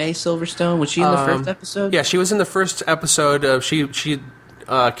see May Silverstone? Was she in the first episode? Yeah, she was in the first episode. She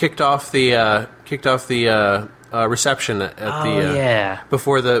kicked off the reception at the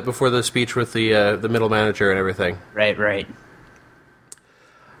before the speech with the middle manager and everything. Right.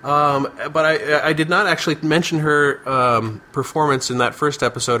 But I did not actually mention her performance in that first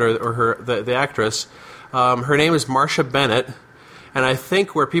episode or the actress. Her name is Marcia Bennett, and I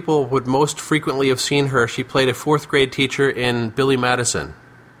think where people would most frequently have seen her, she played a 4th grade teacher in Billy Madison.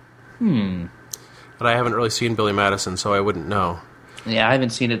 But I haven't really seen Billy Madison, so I wouldn't know. Yeah, I haven't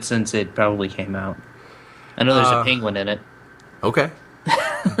seen it since it probably came out. I know there's a penguin in it. Okay.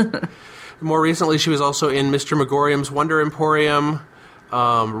 More recently, she was also in Mr. Megorium's Wonder Emporium,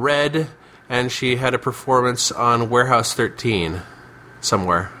 Red, and she had a performance on Warehouse 13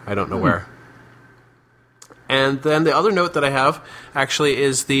 somewhere. I don't know where. And then the other note that I have actually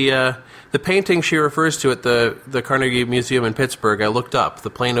is the painting she refers to at the Carnegie Museum in Pittsburgh. I looked up the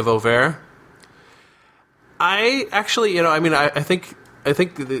Plain of Auvers. I actually, I think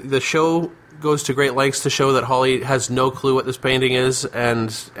the show goes to great lengths to show that Holly has no clue what this painting is,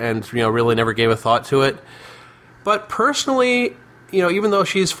 and really never gave a thought to it. But personally, even though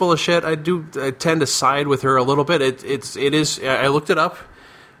she's full of shit, I tend to side with her a little bit. It is. I looked it up,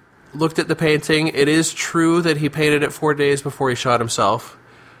 looked at the painting. It is true that he painted it 4 days before he shot himself.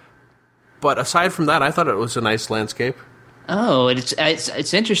 But aside from that, I thought it was a nice landscape. Oh,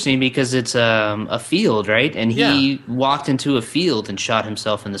 it's interesting because it's a field, right? And he walked into a field and shot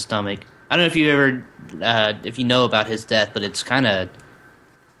himself in the stomach. I don't know if you ever, if you know about his death, but it's kind of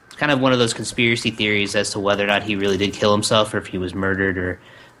one of those conspiracy theories as to whether or not he really did kill himself or if he was murdered.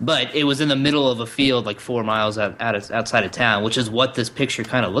 But it was in the middle of a field, like 4 miles outside of town, which is what this picture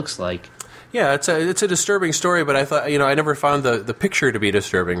kind of looks like. Yeah, it's a disturbing story, but I thought I never found the picture to be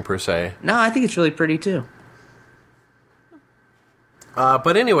disturbing per se. No, I think it's really pretty too.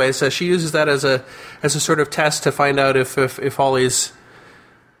 But anyways, she uses that as a sort of test to find out if Holly's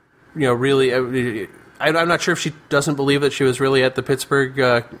really. I'm not sure if she doesn't believe that she was really at the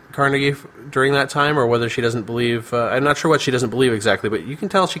Pittsburgh Carnegie during that time, or whether she doesn't believe. I'm not sure what she doesn't believe exactly, but you can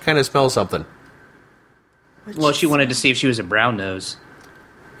tell she kind of smells something. Well, she wanted to see if she was a brown nose.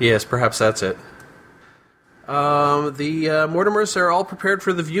 Yes, perhaps that's it. The Mortimers are all prepared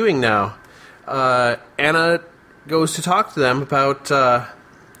for the viewing now. Anna goes to talk to them about,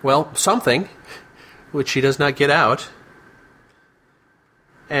 something, which she does not get out.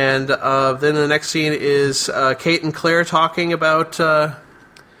 And then the next scene is Kate and Claire talking about the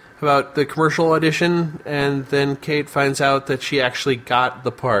commercial audition, and then Kate finds out that she actually got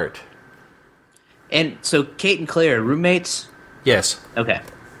the part. And so Kate and Claire are roommates? Yes. Okay.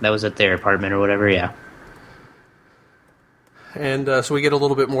 That was at their apartment or whatever, yeah. And so we get a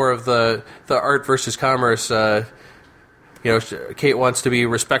little bit more of the art versus commerce. Kate wants to be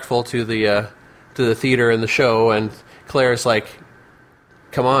respectful to the theater and the show, and Claire's like,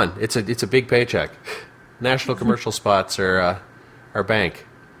 "Come on, it's a big paycheck. National commercial spots are bank."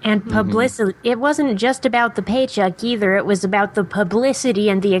 And publicity. It wasn't just about the paycheck either. It was about the publicity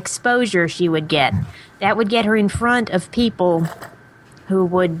and the exposure she would get. That would get her in front of people who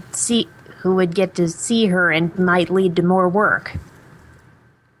would get to see her and might lead to more work.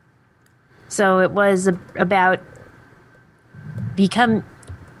 So it was about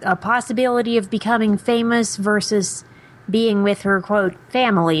a possibility of becoming famous versus being with her, quote,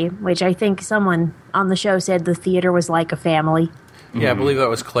 family, which I think someone on the show said the theater was like a family. Yeah, I believe that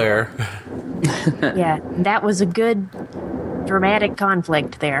was Claire. Yeah, that was a good dramatic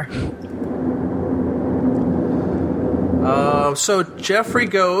conflict there. So Geoffrey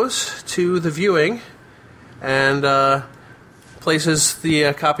goes to the viewing and places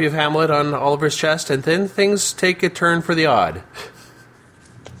the copy of Hamlet on Oliver's chest, and then things take a turn for the odd.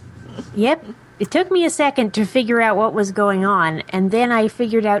 Yep. It took me a second to figure out what was going on, and then I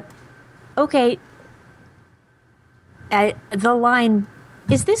figured out, okay, the line,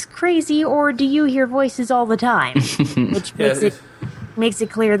 "Is this crazy, or do you hear voices all the time?" Which makes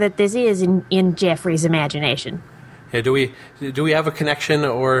it clear that this is in Geoffrey's imagination. Yeah, do we have a connection,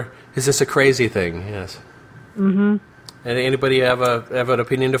 or is this a crazy thing? Yes. Mm-hmm. And anybody have an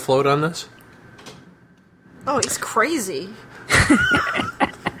opinion to float on this? Oh, he's crazy.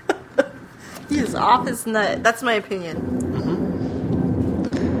 He is off his nut. That's my opinion. Mm-hmm.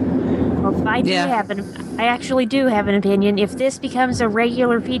 Well, I actually do have an opinion. If this becomes a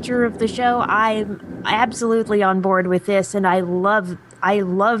regular feature of the show, I'm absolutely on board with this, and I love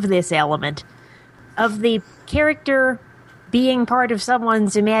this element of the character being part of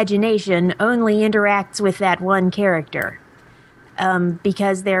someone's imagination only interacts with that one character,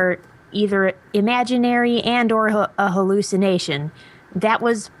 because they're either imaginary and or a hallucination. That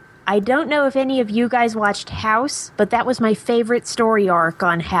was, I don't know if any of you guys watched House, but that was my favorite story arc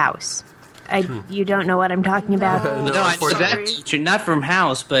on House. You don't know what I'm talking about? No, I know that, not from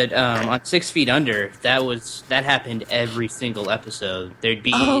House, but on 6 Feet Under, that happened every single episode. There'd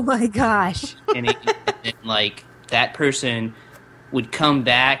be, oh my gosh, and like that person would come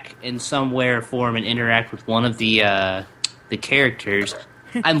back in some way or form and interact with one of the characters.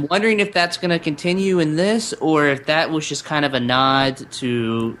 I'm wondering if that's going to continue in this, or if that was just kind of a nod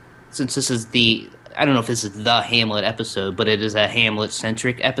to, since this is I don't know if this is the Hamlet episode, but it is a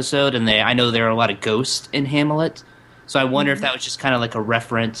Hamlet-centric episode, and I know there are a lot of ghosts in Hamlet, so I wonder if that was just kind of like a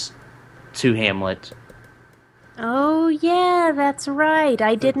reference to Hamlet. Oh, yeah, that's right.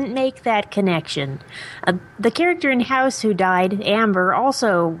 I didn't make that connection. The character in House who died, Amber,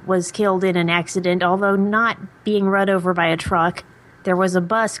 also was killed in an accident, although not being run over by a truck. There was a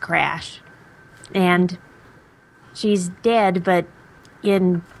bus crash. And she's dead, but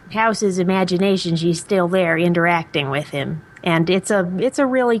in House's imagination, she's still there interacting with him. And it's a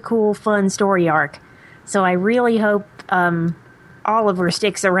really cool, fun story arc. So I really hope Oliver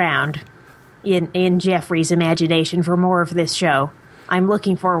sticks around in Geoffrey's imagination for more of this show. I'm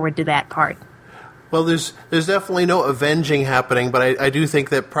looking forward to that part. Well, there's definitely no avenging happening, but I do think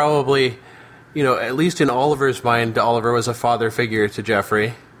that probably, at least in Oliver's mind, Oliver was a father figure to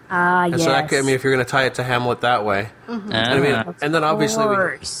Geoffrey. And Yes. so that, if you're going to tie it to Hamlet that way, and then obviously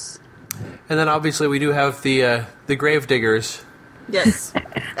we do have the grave diggers. Yes,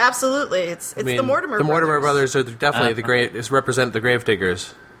 absolutely. It's the Mortimer. The Mortimer brothers are definitely represent the grave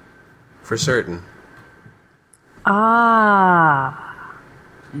diggers, for certain.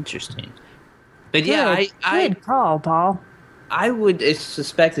 Interesting. But yeah, good call, Paul. I would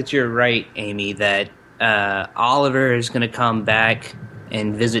suspect that you're right, Amy, that Oliver is going to come back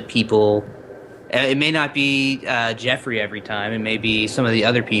and visit people. It may not be Geoffrey every time. It may be some of the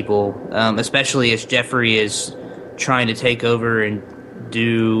other people, especially as Geoffrey is trying to take over and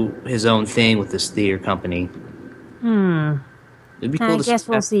do his own thing with this theater company. It'd be cool I guess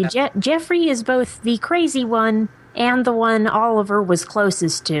we'll see. Geoffrey is both the crazy one and the one Oliver was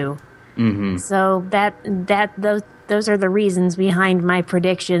closest to. Mm-hmm. So those are the reasons behind my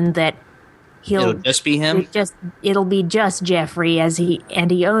prediction that it'll just be him. It'll be just Geoffrey,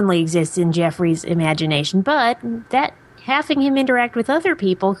 he only exists in Geoffrey's imagination. But that having him interact with other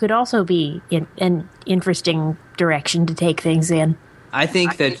people could also be an interesting direction to take things in. I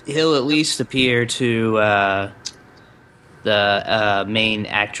think that he'll at least appear to the main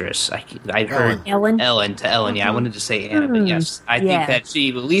actress. I heard Ellen. Yeah, I wanted to say Anna, but yes, I think that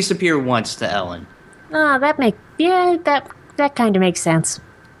she will at least appear once to Ellen. That kind of makes sense.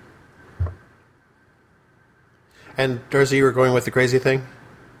 And Darcy, you were going with the crazy thing?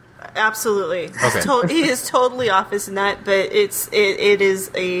 Absolutely. Okay. He is totally off his nut, but it is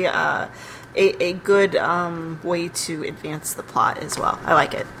a good way to advance the plot as well. I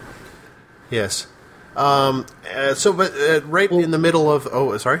like it. Yes. Right in the middle of...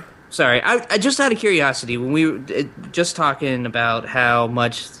 Oh, sorry? Sorry, I just out of curiosity, when we were just talking about how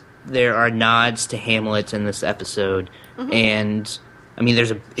much there are nods to Hamlet in this episode, and... I mean,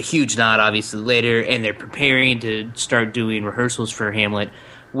 there's a huge nod, obviously, later, and they're preparing to start doing rehearsals for Hamlet.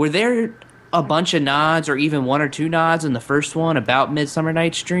 Were there a bunch of nods, or even one or two nods in the first one about Midsummer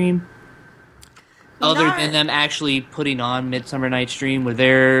Night's Dream? Other than them actually putting on Midsummer Night's Dream, were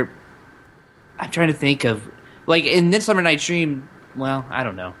there... I'm trying to think of... Like, in Midsummer Night's Dream, well, I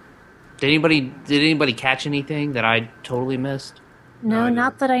don't know. Did anybody catch anything that I totally missed? No,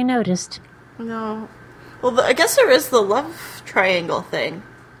 not that I noticed. No. Well, I guess there is the love triangle thing.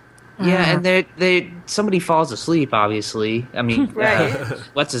 Yeah, and somebody falls asleep, obviously. I mean, right.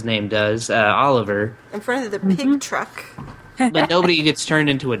 What's his name does? Oliver. In front of the pig truck. But nobody gets turned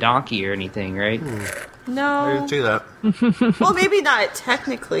into a donkey or anything, right? No. I didn't see that. Well, maybe not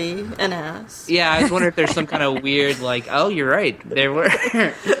technically an ass. Yeah, I was wondering if there's some kind of weird, like, oh, you're right. There were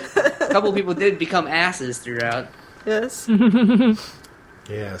a couple of people did become asses throughout. Yes.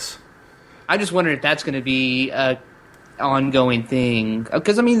 Yes. I just wonder if that's going to be a ongoing thing.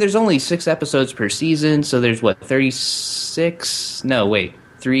 Because, I mean, there's only 6 episodes per season, so there's, 36? No, wait.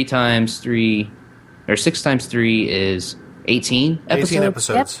 3 times 3... Or 6 times 3 is 18 episodes? 18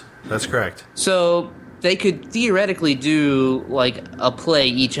 episodes. Yep. That's correct. So they could theoretically do, like, a play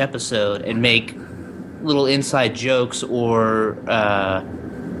each episode and make little inside jokes or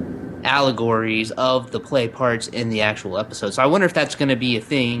allegories of the play parts in the actual episode. So I wonder if that's going to be a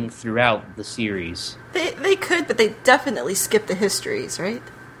thing throughout the series. They could, but they definitely skip the histories, right?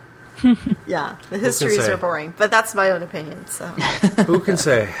 Yeah, the histories are boring, but that's my own opinion, so. Who can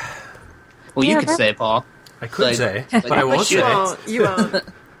say? Well, you could say, Paul. I could say, but I won't say. You won't.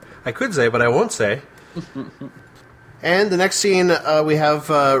 I could say, but I won't say. And the next scene, we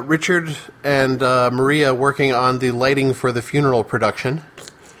have Richard and Maria working on the lighting for the funeral production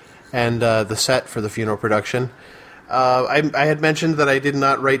and the set for the funeral production. I had mentioned that I did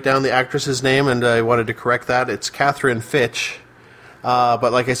not write down the actress's name, and I wanted to correct that. It's Catherine Fitch.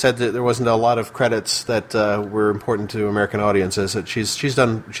 But like I said, there wasn't a lot of credits that were important to American audiences. She's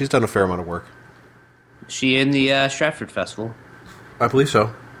done a fair amount of work. She in the Stratford Festival? I believe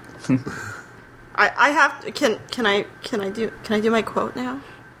so. I have to, can I do my quote now?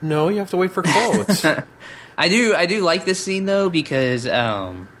 No, you have to wait for quotes. I do like this scene though because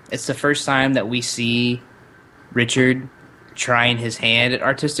it's the first time that we see Richard trying his hand at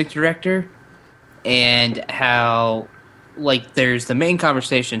artistic director, and how like there's the main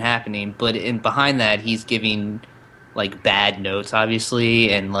conversation happening, but behind that he's giving like bad notes,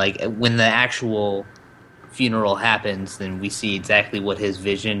 obviously, and like when the actual funeral happens, then we see exactly what his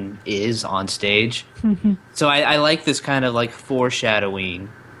vision is on stage. So I like this kind of like foreshadowing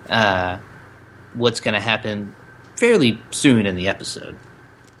what's going to happen fairly soon in the episode.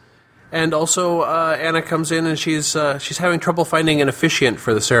 And also, Anna comes in and she's having trouble finding an officiant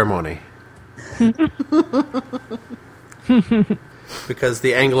for the ceremony. Because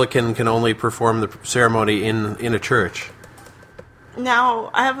the Anglican can only perform the ceremony in a church.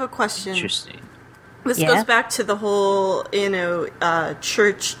 Now, I have a question. Interesting. This goes back to the whole,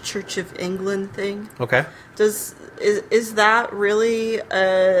 Church of England thing. Okay. Is that really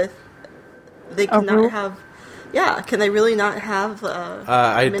they cannot have? Yeah, can they really not have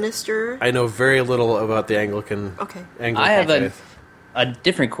a minister? I know very little about the Anglican. Okay. Anglican I have faith. a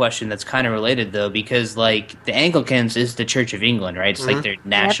different question that's kind of related though, because like the Anglicans is the Church of England, right? It's like their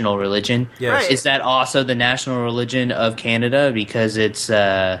national religion. Yes. Right. Is that also the national religion of Canada because it's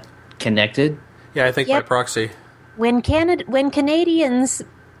connected? Yeah, I think by proxy. When Canadians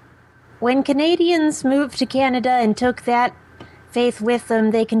moved to Canada and took that faith with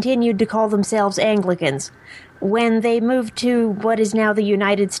them, they continued to call themselves Anglicans. When they moved to what is now the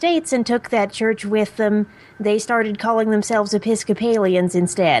United States and took that church with them, they started calling themselves Episcopalians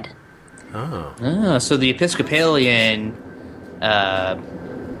instead. Oh, so the Episcopalian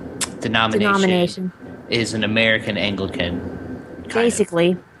denomination is an American Anglican.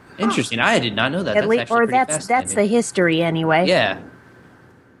 Basically. Interesting. I did not know that. At least, or that's the history anyway. Yeah.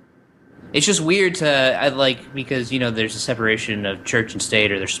 It's just weird to because there's a separation of church and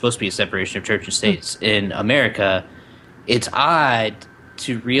state, or there's supposed to be a separation of church and states in America. It's odd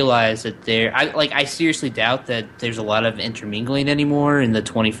to realize that I seriously doubt that there's a lot of intermingling anymore in the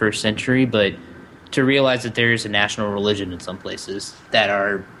 21st century, but to realize that there is a national religion in some places that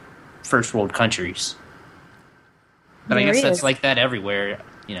are first world countries. But I guess that's like that everywhere,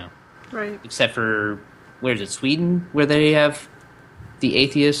 Right. Except for, where is it, Sweden, where they have the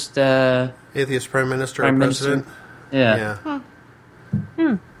atheist prime minister or president. Yeah.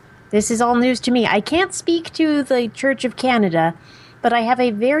 This is all news to me. I can't speak to the Church of Canada, but I have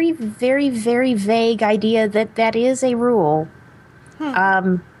a very, very, very vague idea that is a rule.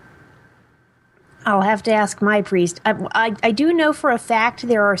 I'll have to ask my priest. I do know for a fact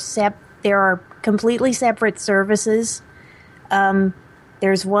there are completely separate services.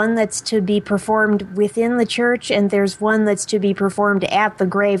 There's one that's to be performed within the church, and there's one that's to be performed at the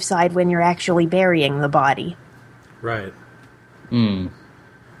graveside when you're actually burying the body. Right.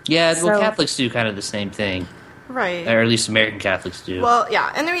 Yeah, well, Catholics do kind of the same thing. Right. Or at least American Catholics do. Well,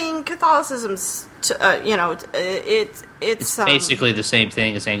 yeah, and I mean, Catholicism's, it's basically the same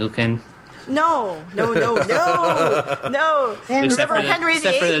thing as Anglican. No. Remember Henry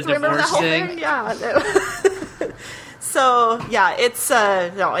VIII? Remember that whole thing? Yeah, no. So yeah, it's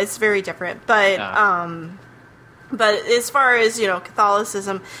it's very different. But as far as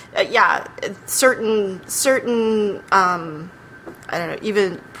Catholicism, certain I don't know,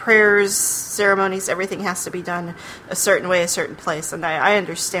 even prayers, ceremonies, everything has to be done a certain way, a certain place, and I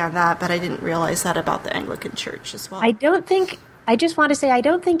understand that, but I didn't realize that about the Anglican Church as well. I just want to say, I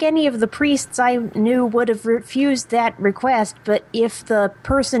don't think any of the priests I knew would have refused that request, but if the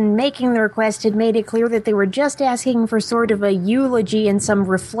person making the request had made it clear that they were just asking for sort of a eulogy and some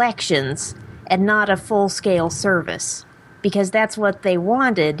reflections, and not a full-scale service, because that's what they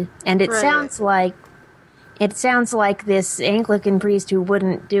wanted, and it sounds like this Anglican priest who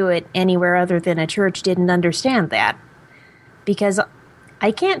wouldn't do it anywhere other than a church didn't understand that, because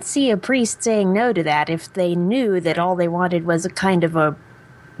I can't see a priest saying no to that if they knew that all they wanted was a kind of a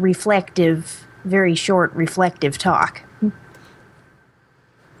reflective, very short reflective talk.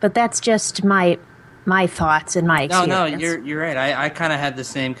 But that's just my thoughts and my experience. No, you're right. I kind of had the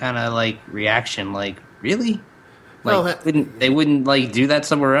same kind of reaction. Really? Well, they wouldn't do that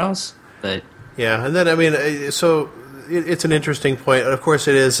somewhere else. But yeah, and then I mean, so it's an interesting point. Of course,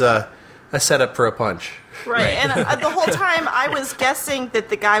 it is a setup for a punch. Right, and the whole time I was guessing that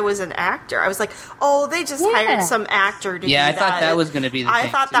the guy was an actor. I was like, "Oh, they just hired some actor to do that." Yeah, I thought that was going to be the I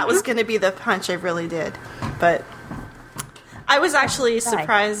thought that was going to be the punch. I really did, but I was actually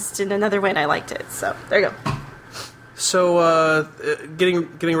surprised in another way, and I liked it. So there you go. So,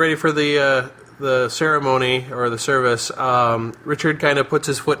 getting ready for the ceremony or the service, Richard kind of puts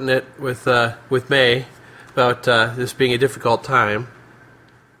his foot in it with May about this being a difficult time.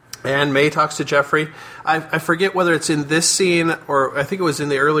 And May talks to Geoffrey. I forget whether it's in this scene or I think it was in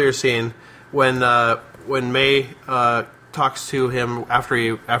the earlier scene when when May talks to him after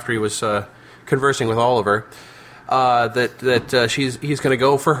he was conversing with Oliver, that he's going to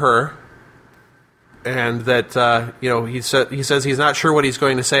go for her, and that he says he's not sure what he's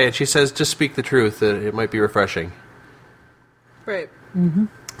going to say, and she says, "Just speak the truth. That it might be refreshing." Right. Mm-hmm.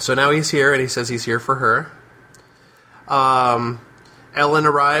 So now he's here, and he says he's here for her. Ellen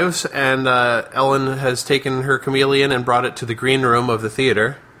arrives, and Ellen has taken her chameleon and brought it to the green room of the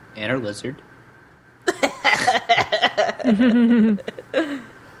theater. And her lizard.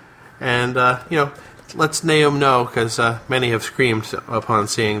 And, lets Nahum know, because many have screamed upon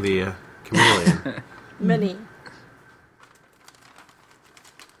seeing the chameleon. Many.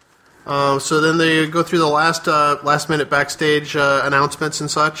 So then they go through the last minute backstage announcements and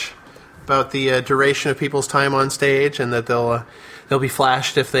such about the duration of people's time on stage, and that they'll be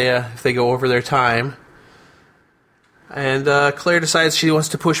flashed if they go over their time. And Claire decides she wants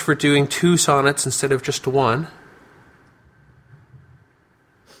to push for doing 2 sonnets instead of just 1.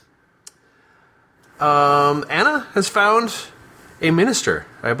 Anna has found a minister.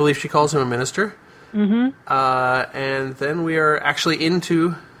 I believe she calls him a minister. Mm-hmm. And then we are actually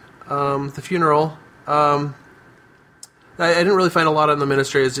into the funeral. I didn't really find a lot on the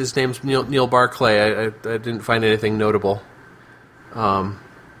minister. His name's Neil Barclay. I didn't find anything notable. The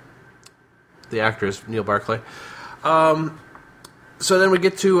actor is Neil Barclay. So then we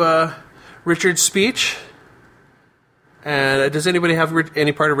get to Richard's speech. And does anybody have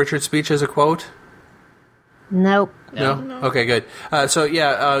any part of Richard's speech as a quote? Nope. No? Okay, good.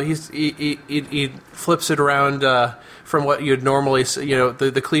 He flips it around from what you'd normally say.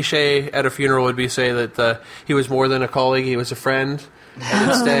 The cliche at a funeral would be say that he was more than a colleague, he was a friend.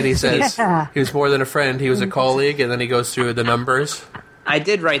 And instead he says he was more than a friend, he was a colleague, and then he goes through the numbers. I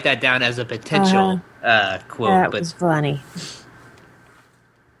did write that down as a potential quote. That was funny.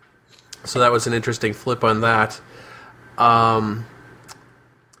 So that was an interesting flip on that. And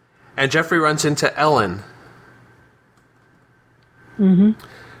Geoffrey runs into Ellen. Mm-hmm.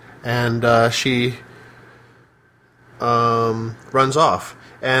 And she runs off.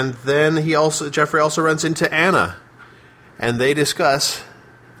 And then Geoffrey also runs into Anna. And they discuss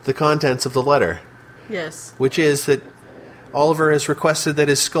the contents of the letter. Yes. Which is that Oliver has requested that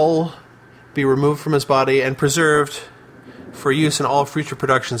his skull be removed from his body and preserved for use in all future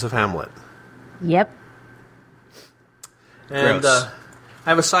productions of Hamlet. Yep. And I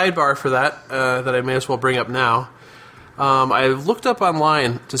have a sidebar for that that I may as well bring up now. I looked up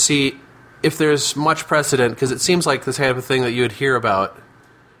online to see if there's much precedent, because it seems like this type of thing that you would hear about.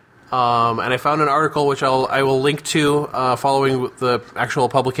 And I found an article which I will link to following the actual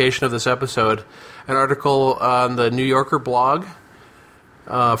publication of this episode. An article on the New Yorker blog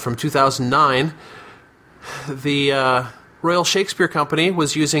from 2009. The Royal Shakespeare Company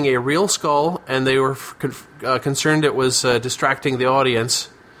was using a real skull, and they were concerned it was distracting the audience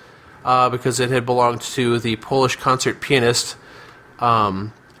because it had belonged to the Polish concert pianist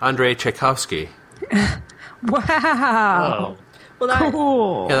Andrzej Tchaikovsky. Wow. Oh. Well,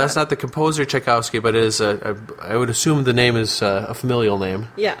 Cool. Yeah, that's not the composer Tchaikovsky, but it is I would assume the name is a familial name.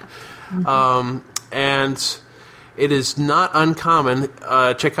 yeah. And it is not uncommon.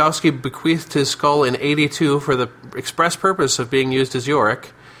 Tchaikovsky bequeathed his skull in '82 for the express purpose of being used as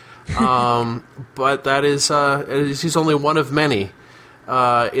Yorick. But that is he's only one of many.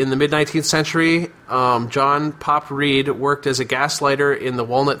 In the mid-19th century, John Pop Reed worked as a gaslighter in the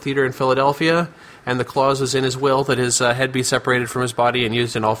Walnut Theater in Philadelphia, and the clause was in his will that his head be separated from his body and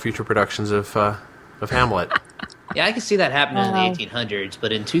used in all future productions of Hamlet. Yeah, I can see that happening in the 1800s,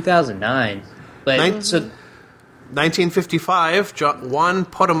 but in 2009... But 1955, Juan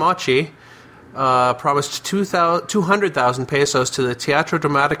Potomachi promised 200,000 pesos to the Teatro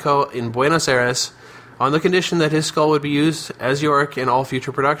Dramatico in Buenos Aires on the condition that his skull would be used as Yorick in all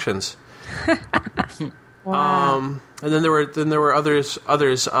future productions. Wow. And then there were others.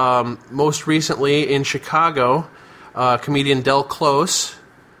 Most recently in Chicago, comedian Del Close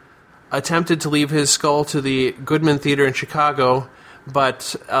attempted to leave his skull to the Goodman Theater in Chicago,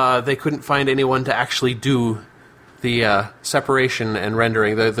 but they couldn't find anyone to actually do the separation and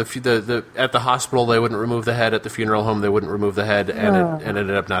rendering. At the hospital they wouldn't remove the head. At the funeral home they wouldn't remove the head, and it ended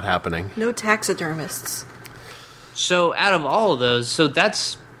up not happening. No taxidermists. So out of all of those,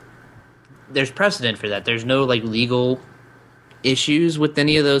 there's precedent for that. There's no legal issues with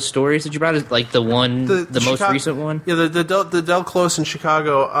any of those stories that you brought. Like the most recent one. Yeah, the Del Close in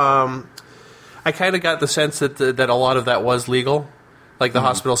Chicago. I kind of got the sense that a lot of that was legal. Like the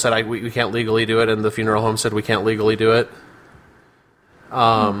hospital said, we can't legally do it, and the funeral home said we can't legally do it.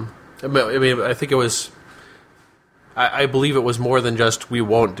 I mean, I think it was I believe it was more than just, we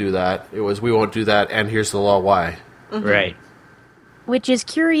won't do that. It was, we won't do that, and here's the law why. Mm-hmm. Right. Which is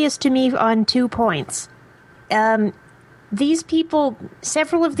curious to me on 2 points. These people,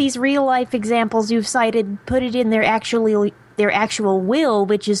 several of these real-life examples you've cited, put it in their actual will,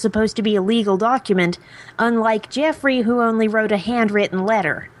 which is supposed to be a legal document, unlike Geoffrey, who only wrote a handwritten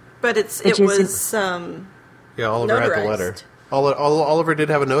letter. But it was Yeah, Oliver notarized. had the letter. Oliver did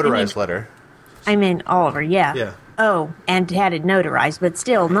have a notarized letter. I mean, Oliver, yeah. Yeah. Oh, and had it notarized, but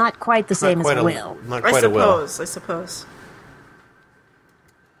still not quite the same as a will. Not quite a will. I suppose.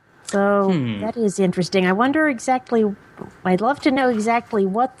 So that is interesting. I wonder exactly. I'd love to know exactly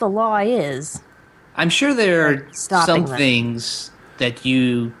what the law is. I'm sure there are Stopping some them. things that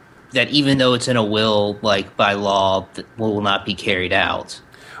even though it's in a will, like by law, that will not be carried out.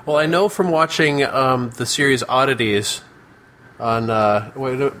 Well, I know from watching the series Oddities on,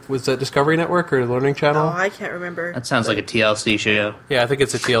 was that Discovery Network or Learning Channel? Oh, I can't remember. That sounds like a TLC show. Yeah, I think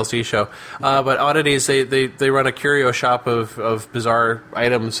it's a TLC show. But Oddities, they run a curio shop of bizarre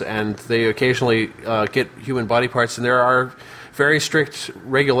items, and they occasionally get human body parts, and there are very strict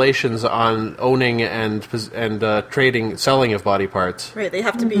regulations on owning and trading, selling of body parts. Right, they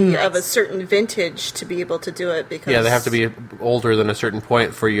have to be of a certain vintage to be able to do it, because... Yeah, they have to be older than a certain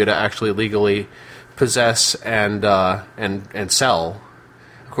point for you to actually legally possess and sell.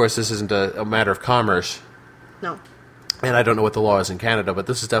 Of course, this isn't a matter of commerce. No. And I don't know what the law is in Canada, but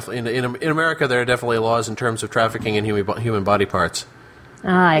this is definitely... In America, there are definitely laws in terms of trafficking in human body parts.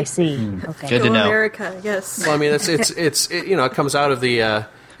 Ah, I see. Okay. Good to Go know. America, yes. Well, I mean, it comes out of the... Well,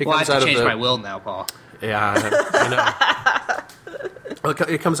 I have to change my will now, Paul. Yeah, I know. Well,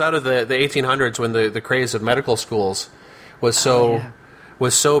 it comes out of the 1800s when the craze of medical schools was so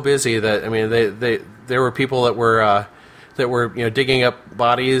busy that, I mean, there were people that were digging up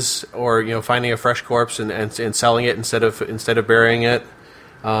bodies or finding a fresh corpse and selling it instead of burying it.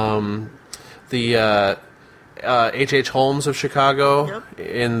 H.H. Holmes of Chicago,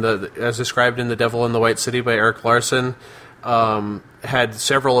 Yep. as described in The Devil in the White City by Eric Larson, had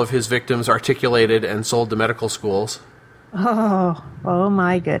several of his victims articulated and sold to medical schools. Oh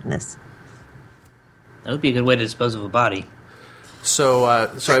my goodness. That would be a good way to dispose of a body. So I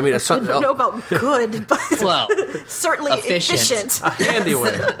mean, it's I don't know about good, but Well, certainly efficient. efficient. a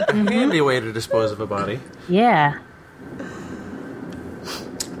handy way to dispose of a body. Yeah.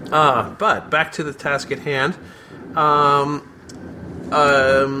 But back to the task at hand.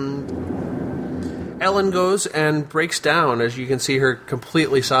 Ellen goes and breaks down, as you can see her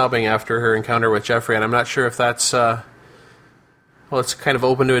completely sobbing after her encounter with Geoffrey, and I'm not sure if that's, it's kind of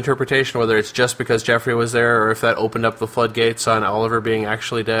open to interpretation, whether it's just because Geoffrey was there, or if that opened up the floodgates on Oliver being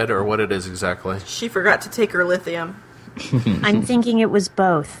actually dead, or what it is exactly. She forgot to take her lithium. I'm thinking it was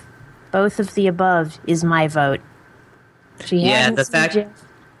both. Both of the above is my vote. She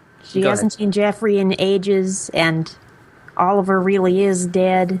hasn't seen Geoffrey in ages, and Oliver really is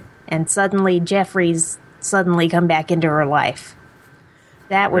dead, and suddenly Geoffrey's suddenly come back into her life.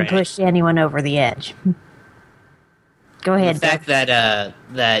 That would push anyone over the edge. Go ahead. The fact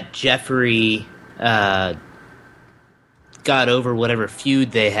that Geoffrey got over whatever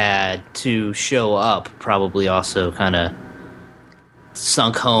feud they had to show up probably also kind of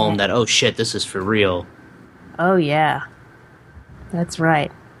sunk home that, oh shit, this is for real. Oh yeah, that's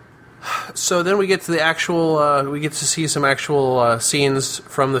right. So then we get to the actual, we get to see some actual scenes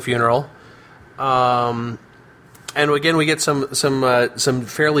from the funeral. And again, we get some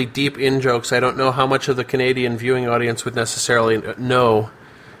fairly deep in-jokes. I don't know how much of the Canadian viewing audience would necessarily know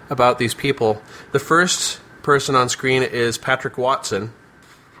about these people. The first person on screen is Patrick Watson,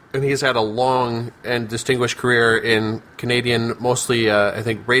 and he's had a long and distinguished career in Canadian, mostly, I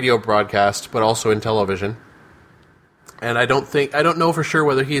think, radio broadcast, but also in television. And I don't know for sure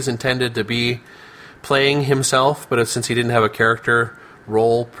whether he's intended to be playing himself, but since he didn't have a character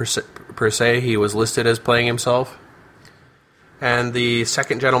role per se, he was listed as playing himself. And the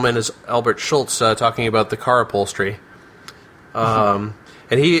second gentleman is Albert Schultz, talking about the car upholstery. And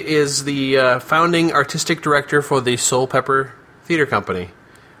he is the founding artistic director for the Soul Pepper Theater Company,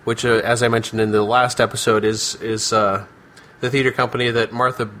 which, as I mentioned in the last episode, is the theater company that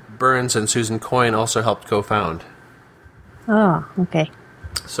Martha Burns and Susan Coyne also helped co-found. Oh, okay.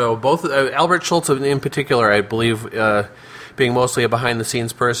 So both Albert Schultz in particular, I believe, being mostly a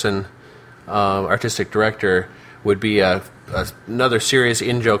behind-the-scenes person, artistic director, would be another serious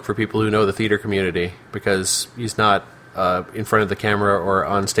in-joke for people who know the theater community, because he's not in front of the camera or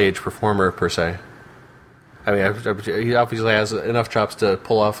on-stage performer, per se. I mean, he obviously has enough chops to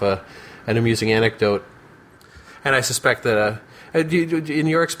pull off an amusing anecdote. And I suspect that, in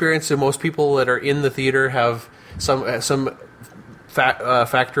your experience, do most people that are in the theater have some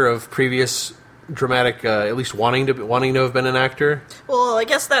factor of previous dramatic, at least wanting to have been an actor? Well, I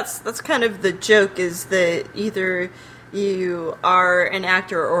guess that's kind of the joke, is that either you are an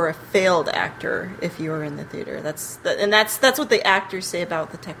actor or a failed actor if you are in the theater. That's what the actors say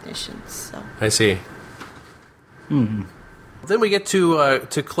about the technicians. So. I see. Then we get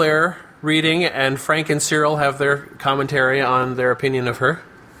to Claire reading, and Frank and Cyril have their commentary on their opinion of her,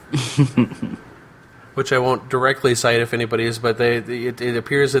 which I won't directly cite if anybody is, but it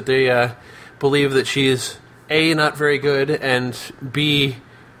appears that they believe that she's A, not very good, and B,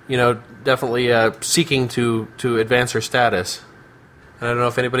 definitely seeking to advance her status. And I don't know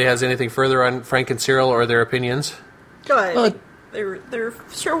if anybody has anything further on Frank and Cyril or their opinions. Go ahead. They're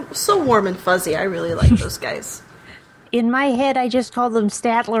so warm and fuzzy. I really like those guys. In my head, I just called them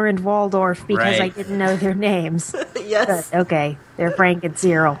Statler and Waldorf because I didn't know their names. Yes. But, okay, they're Frank and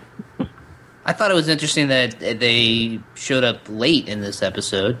Cyril. I thought it was interesting that they showed up late in this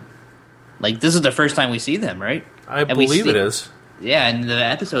episode. Like, this is the first time we see them, right? I believe it is. Yeah, and the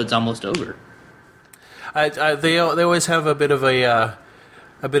episode's almost over. They always have a bit of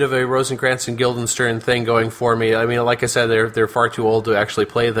a Rosencrantz and Guildenstern thing going for me. I mean, like I said, they're far too old to actually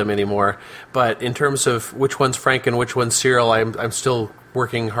play them anymore. But in terms of which one's Frank and which one's Cyril, I'm still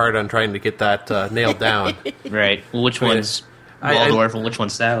working hard on trying to get that nailed down. Right. Well, which one's Waldorf and which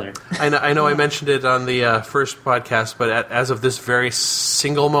one's Statler? I know I mentioned it on the first podcast, but as of this very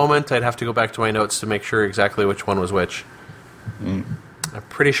single moment, I'd have to go back to my notes to make sure exactly which one was which. I'm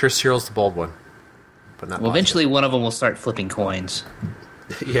pretty sure Cyril's the bald one, but not. Well, eventually one of them will start flipping coins.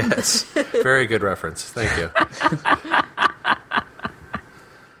 Yes, very good reference. Thank you.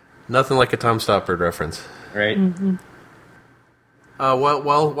 Nothing like a Tom Stoppard reference, right? Mm-hmm.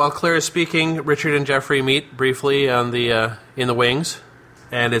 While Claire is speaking, Richard and Geoffrey meet briefly on the in the wings,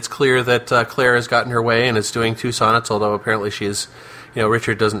 and it's clear that Claire has gotten her way and is doing 2 sonnets. Although apparently she's,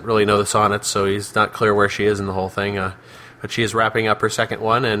 Richard doesn't really know the sonnets, so he's not clear where she is in the whole thing. But she is wrapping up her second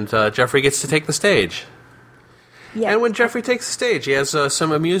one, and Geoffrey gets to take the stage. Yeah. And when Geoffrey takes the stage, he has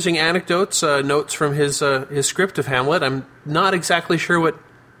some amusing anecdotes, notes from his script of Hamlet. I'm not exactly sure what.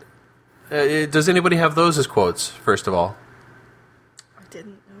 Does anybody have those as quotes? First of all,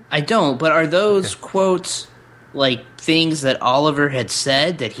 I don't. But are those quotes like things that Oliver had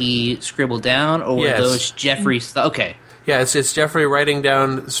said that he scribbled down, or were those Geoffrey's? Okay. Yeah, it's Geoffrey writing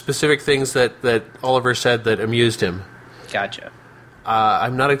down specific things that Oliver said that amused him. Gotcha.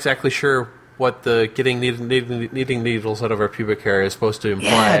 I'm not exactly sure what the needing needles out of our pubic hair is supposed to imply.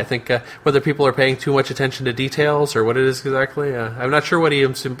 Yeah. I think whether people are paying too much attention to details or what it is exactly. I'm not sure what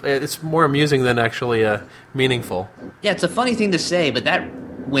it's more amusing than actually meaningful. Yeah, it's a funny thing to say, but that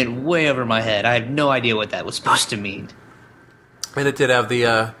went way over my head. I have no idea what that was supposed to mean. And it did have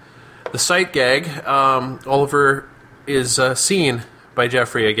the sight gag. Oliver is seen by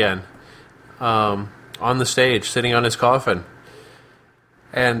Geoffrey again on the stage, sitting on his coffin.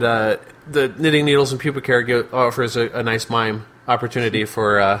 And the knitting needles and pubic hair offers a nice mime opportunity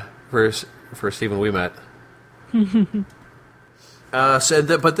for Stephen Ouimet.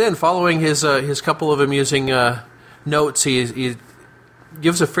 But then, following his couple of amusing notes, he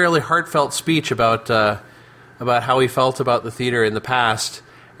gives a fairly heartfelt speech about how he felt about the theater in the past,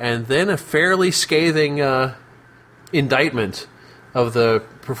 and then a fairly scathing indictment of the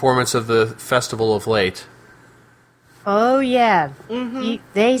performance of the festival of late. Oh, yeah. Mm-hmm.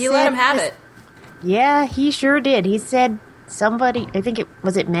 He let him have it. Yeah, he sure did. He said somebody,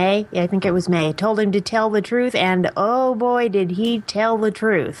 was it May? Yeah, I think it was May, told him to tell the truth, and oh boy, did he tell the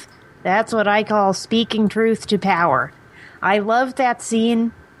truth. That's what I call speaking truth to power. I loved that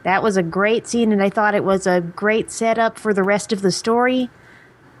scene. That was a great scene, and I thought it was a great setup for the rest of the story.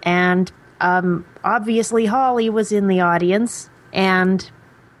 And obviously Holly was in the audience, and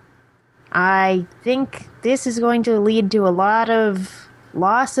I think this is going to lead to a lot of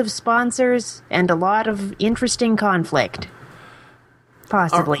loss of sponsors and a lot of interesting conflict.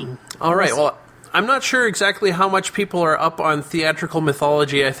 Possibly. All right. Well, I'm not sure exactly how much people are up on theatrical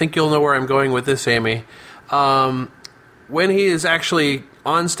mythology. I think you'll know where I'm going with this, Amy. When he is actually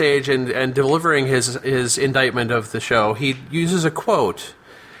on stage and delivering his indictment of the show, he uses a quote.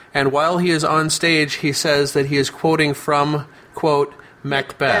 And while he is on stage, he says that he is quoting from, quote,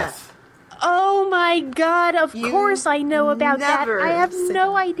 Macbeth. Oh my God, of course I know about that. I have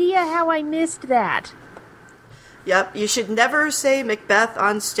no idea how I missed that. Yep, you should never say Macbeth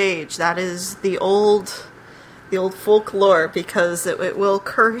on stage. That is the old folklore, because it will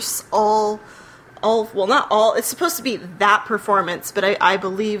curse all, well, not all, it's supposed to be that performance, but I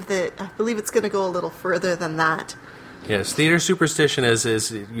believe it's going to go a little further than that. Yes, theater superstition is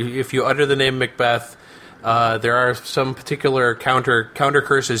if you utter the name Macbeth, There are some particular counter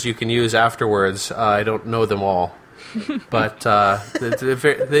curses you can use afterwards. I don't know them all, but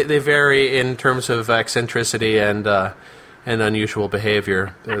they vary in terms of eccentricity and unusual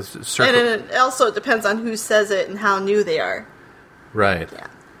behavior. And it also depends on who says it and how new they are. Right. Yeah.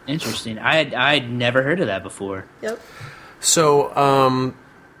 Interesting. I'd never heard of that before. Yep. So,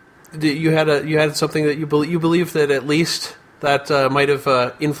 you had something that you believe that at least that might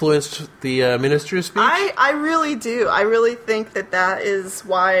have influenced the minister's speech? I really do. I really think that is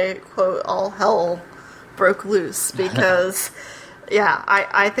why, quote, all hell broke loose, because, yeah,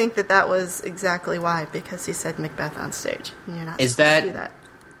 I think that was exactly why, because he said Macbeth on stage. And you're not supposed to do that.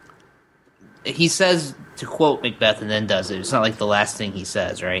 He says to quote Macbeth and then does it. It's not like the last thing he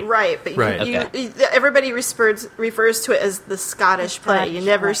says, right? Right, but everybody refers to it as the Scottish play. You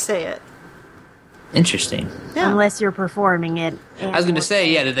never say it. Interesting. Yeah. Unless you're performing it. I was going to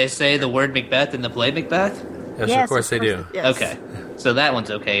say, did they say the word Macbeth in the play Macbeth? Yes, of course they do. Yes. Okay. So that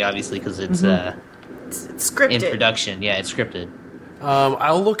one's okay, obviously, because it's, it's scripted. in production. Yeah, it's scripted.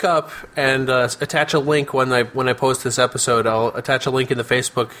 I'll look up and attach a link when I post this episode. I'll attach a link in the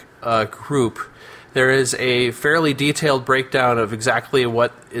Facebook group. There is a fairly detailed breakdown of exactly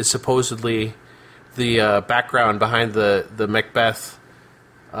what is supposedly the background behind the Macbeth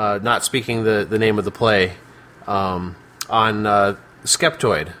not speaking the name of the play on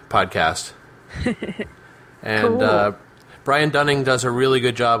Skeptoid podcast. And cool. Brian Dunning does a really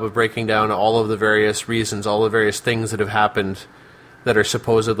good job of breaking down all of the various reasons, all the various things that have happened that are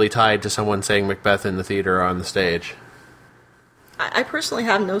supposedly tied to someone saying Macbeth in the theater or on the stage. I personally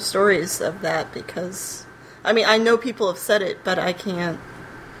have no stories of that because, I mean, I know people have said it, but I cannot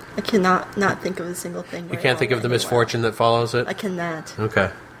not think of a single thing. You can't think of the misfortune that follows it? I cannot.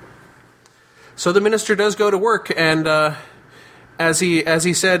 Okay. So the minister does go to work, and as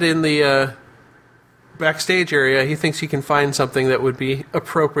he said in the backstage area, he thinks he can find something that would be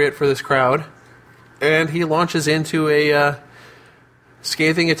appropriate for this crowd, and he launches into a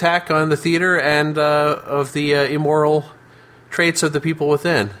scathing attack on the theater and of the immoral traits of the people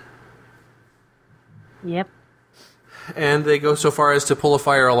within. Yep. And they go so far as to pull a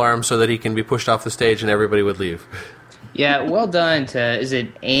fire alarm so that he can be pushed off the stage and everybody would leave. Yeah, well done is it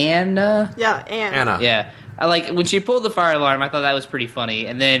Anna? Yeah, Anna. Yeah. I like when she pulled the fire alarm, I thought that was pretty funny.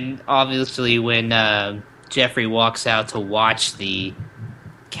 And then obviously when Geoffrey walks out to watch the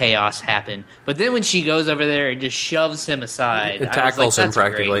chaos happen. But then when she goes over there and just shoves him aside. It tackles him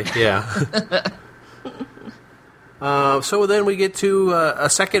practically, yeah. So then we get to a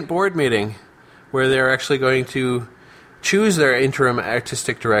second board meeting where they're actually going to choose their interim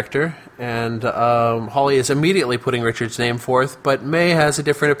artistic director, and Holly is immediately putting Richard's name forth, but May has a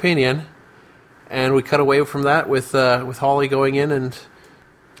different opinion, and we cut away from that with Holly going in, and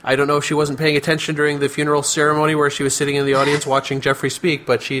I don't know if she wasn't paying attention during the funeral ceremony where she was sitting in the audience watching Geoffrey speak,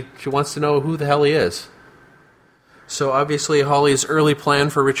 but she wants to know who the hell he is. So obviously Holly's early plan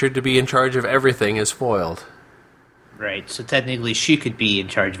for Richard to be in charge of everything is foiled. Right, so technically she could be in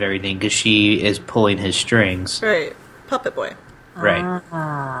charge of everything because she is pulling his strings. Right, puppet boy. Right.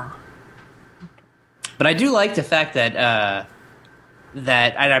 But I do like the fact that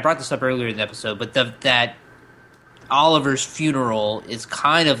and I brought this up earlier in the episode, but that Oliver's funeral is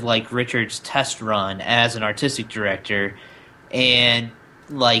kind of like Richard's test run as an artistic director, and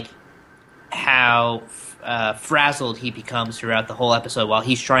like how frazzled he becomes throughout the whole episode while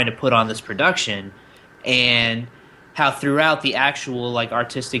he's trying to put on this production, and how throughout the actual like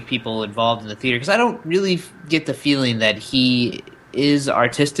artistic people involved in the theater, because I don't really get the feeling that he is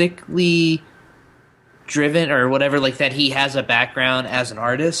artistically driven or whatever, like that he has a background as an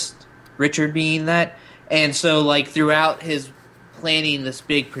artist, Richard being that. And so like throughout his planning this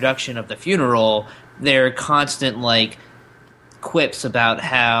big production of the funeral, there are constant like quips about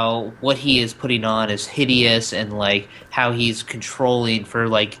how what he is putting on is hideous and like how he's controlling for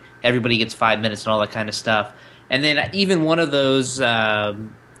like everybody gets 5 minutes and all that kind of stuff. And then even one of those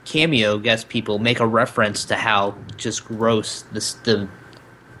cameo guest people make a reference to how just gross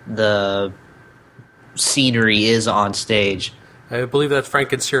the scenery is on stage. I believe that's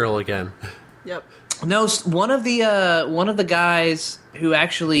Frank and Cyril again. Yep. No, one of the guys who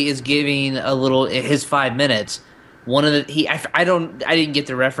actually is giving a little his 5 minutes. I didn't get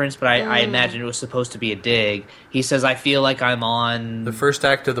the reference, but I imagine it was supposed to be a dig. He says, "I feel like I'm on the first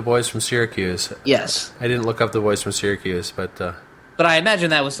act of The Boys from Syracuse." Yes, I didn't look up The Boys from Syracuse, but I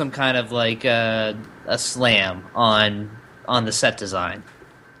imagine that was some kind of like a slam on the set design.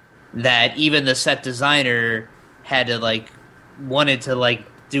 That even the set designer had to wanted to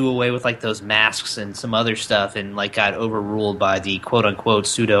do away with those masks and some other stuff, and got overruled by the quote unquote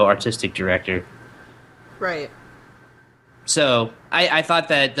pseudo artistic director. Right. So I thought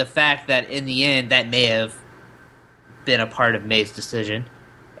that the fact that in the end that may have been a part of May's decision,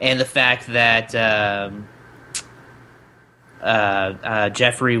 and the fact that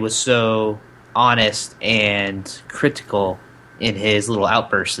Geoffrey was so honest and critical in his little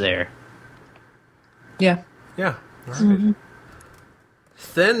outburst there. Yeah. Yeah. All right.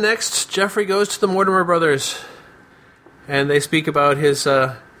 Then next, Geoffrey goes to the Mortimer brothers, and they speak about his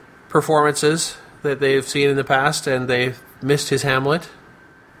performances that they've seen in the past, and they missed his Hamlet,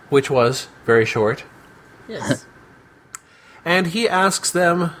 which was very short. Yes. And he asks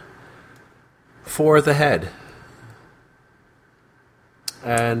them for the head.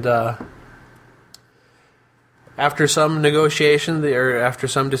 And after some negotiation, or after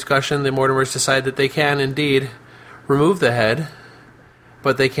some discussion, the Mortimers decide that they can indeed remove the head,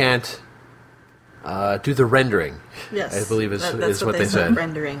 but they can't do the rendering. Yes. I believe is what they said. said.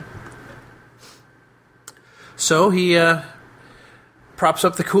 Rendering. So he props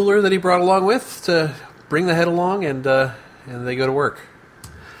up the cooler that he brought along with to bring the head along, and they go to work.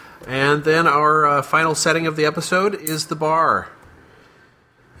 And then our final setting of the episode is the bar.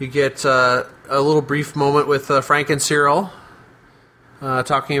 You get a little brief moment with Frank and Cyril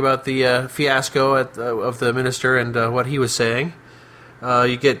talking about the fiasco of the minister and what he was saying.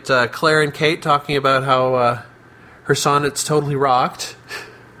 You get Claire and Kate talking about how her sonnets totally rocked.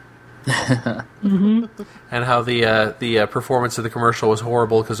 And how the performance of the commercial was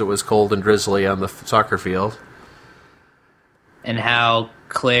horrible because it was cold and drizzly on the soccer field. And how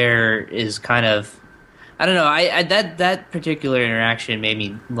Claire is kind of, I don't know, I that particular interaction made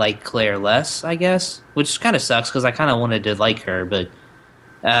me like Claire less, I guess, which kind of sucks because I kind of wanted to like her, but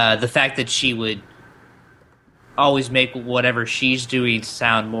the fact that she would always make whatever she's doing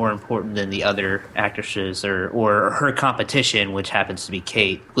sound more important than the other actresses or her competition, which happens to be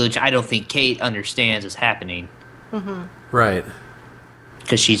Kate, which I don't think Kate understands is happening. Mm-hmm. Right.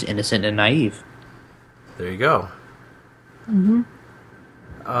 Because she's innocent and naive. There you go. Mm-hmm.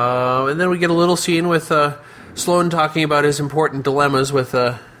 And then we get a little scene with Sloane talking about his important dilemmas with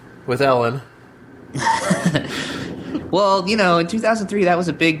Ellen. Well, in 2003, that was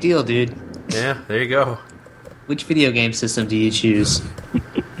a big deal, dude. Yeah, there you go. Which video game system do you choose?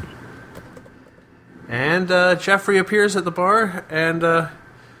 And Geoffrey appears at the bar and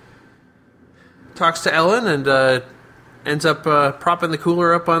talks to Ellen and ends up propping the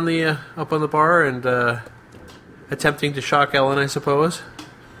cooler up on the bar and attempting to shock Ellen, I suppose.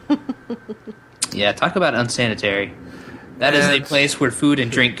 Yeah, talk about unsanitary. That is a place where food and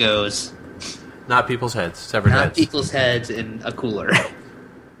drink goes. Not people's heads, severed heads. Not people's heads in a cooler.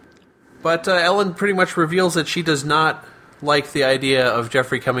 But Ellen pretty much reveals that she does not like the idea of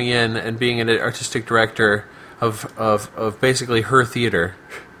Geoffrey coming in and being an artistic director of basically her theater.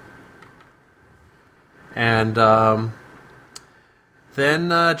 And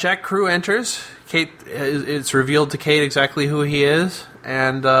then Jack Crew enters. It's revealed to Kate exactly who he is,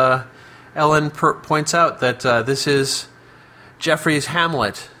 and Ellen points out that this is Geoffrey's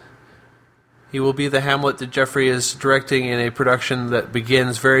Hamlet. He will be the Hamlet that Geoffrey is directing in a production that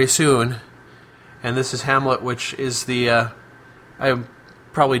begins very soon. And this is Hamlet, which is I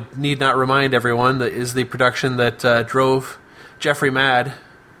probably need not remind everyone, that is the production that drove Geoffrey mad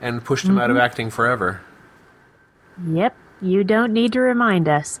and pushed him out of acting forever. Yep, you don't need to remind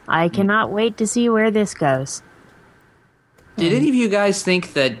us. I cannot wait to see where this goes. Did any of you guys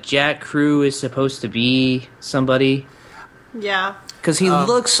think that Jack Crew is supposed to be somebody? Yeah. Because he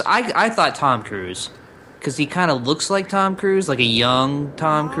looks... I thought Tom Cruise. Because he kind of looks like Tom Cruise, like a young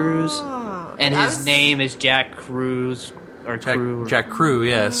Tom Cruise. And his name is Jack Cruise, or Crew. Jack Crew,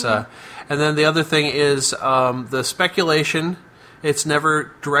 yes. And then the other thing is the speculation. It's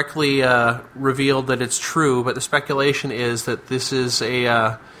never directly revealed that it's true, but the speculation is that this is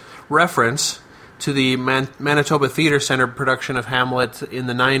a reference to the Manitoba Theatre Centre production of Hamlet in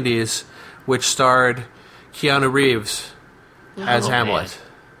the 90s, which starred Keanu Reeves as Hamlet.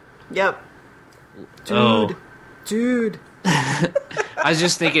 Yep. Dude. I was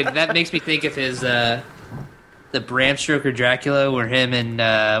just thinking, that makes me think of his, the Bram Stoker Dracula, where him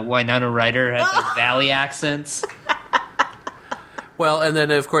and Winona Ryder have the Valley accents. Well, and then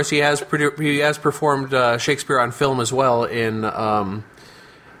of course he has performed Shakespeare on film as well in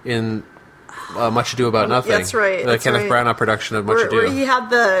Much Ado About Nothing. That's right. The Kenneth Branagh production of Much Ado. Where he had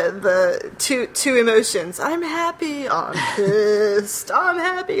the two emotions. I'm happy. I'm pissed. I'm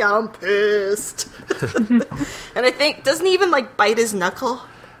happy. I'm pissed. And I think, doesn't he even bite his knuckle?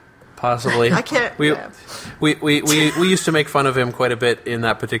 Possibly. I can't. We used to make fun of him quite a bit in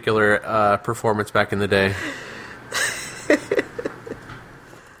that particular performance back in the day.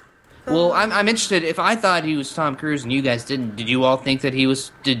 Well, I'm interested. If I thought he was Tom Cruise and you guys didn't, did you all think that he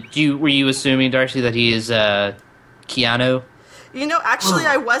was? Were you assuming, Darcy, that he is Keanu? Actually,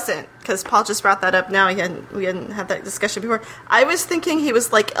 I wasn't, because Paul just brought that up now. We hadn't had that discussion before. I was thinking he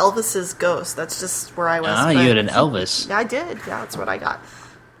was like Elvis's ghost. That's just where I was. Ah, you had an Elvis. Yeah, I did. Yeah, that's what I got.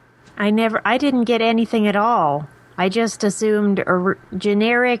 I didn't get anything at all. I just assumed a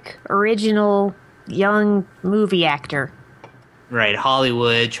generic, original, young movie actor. Right,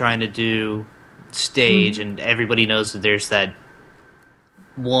 Hollywood trying to do stage, and everybody knows that there's that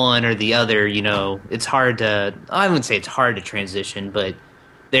one or the other. It's hard to. I wouldn't say it's hard to transition, but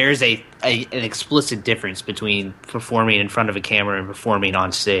there's an explicit difference between performing in front of a camera and performing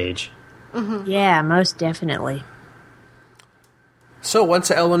on stage. Mm-hmm. Yeah, most definitely. So once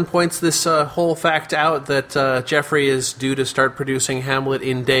Ellen points this whole fact out that Geoffrey is due to start producing Hamlet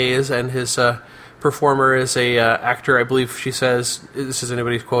in days, and his performer is a actor, I believe she says, this is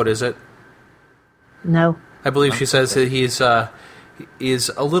anybody's quote, is it? No. I believe she says that he's a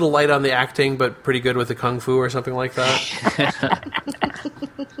little light on the acting, but pretty good with the kung fu or something like that.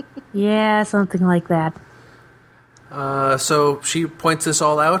 Yeah, something like that. So she points this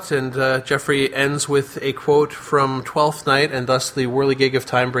all out, and Geoffrey ends with a quote from Twelfth Night, and thus the whirligig of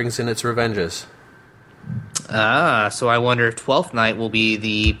time brings in its revenges. So I wonder if Twelfth Night will be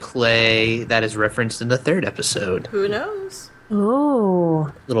the play that is referenced in the third episode. Who knows?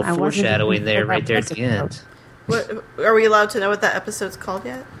 Ooh. Little foreshadowing there, right there at the end. What, are we allowed to know what that episode's called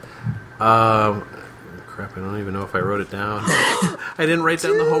yet? Crap, I don't even know if I wrote it down. I didn't write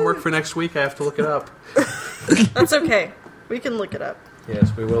down the homework for next week. I have to look it up. That's okay. We can look it up.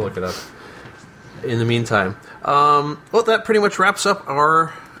 Yes, we will look it up. In the meantime, well, that pretty much wraps up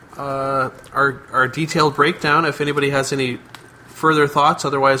our detailed breakdown. If anybody has any further thoughts,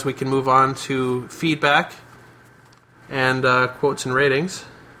 otherwise we can move on to feedback and quotes and ratings.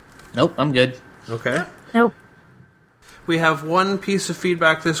 Nope, I'm good. Okay. Nope. We have one piece of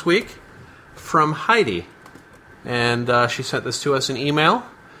feedback this week from Heidi, and she sent this to us in email.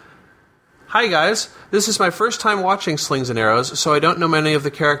 Hi guys, this is my first time watching Slings and Arrows, so I don't know many of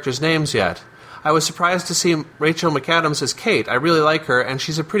the characters' names yet. I was surprised to see Rachel McAdams as Kate. I really like her, and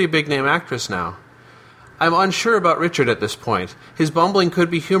she's a pretty big-name actress now. I'm unsure about Richard at this point. His bumbling could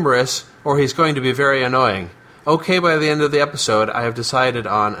be humorous, or he's going to be very annoying. Okay, by the end of the episode, I have decided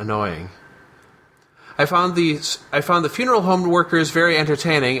on annoying. I found the funeral home workers very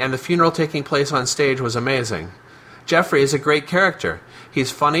entertaining, and the funeral taking place on stage was amazing. Geoffrey is a great character.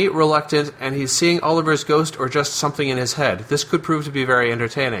 He's funny, reluctant, and he's seeing Oliver's ghost or just something in his head. This could prove to be very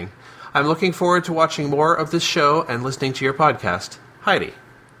entertaining. I'm looking forward to watching more of this show and listening to your podcast. Heidi.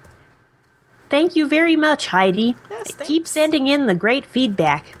 Thank you very much, Heidi. Yes, Keep sending in the great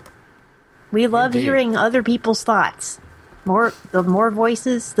feedback. We love hearing other people's thoughts. The more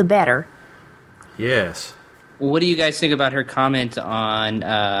voices, the better. Yes. What do you guys think about her comment on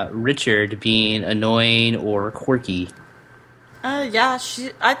Richard being annoying or quirky? Yeah,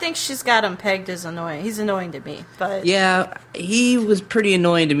 I think she's got him pegged as annoying. He's annoying to me, but Yeah, he was pretty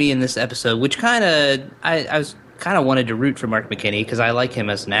annoying to me in this episode, which I was kind of wanted to root for Mark McKinney because I like him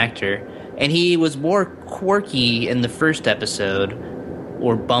as an actor, and he was more quirky in the first episode,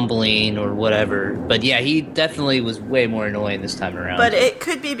 or bumbling or whatever. But yeah, he definitely was way more annoying this time around. But it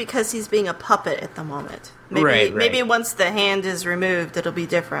could be because he's being a puppet at the moment. Maybe, Right. Maybe once the hand is removed, it'll be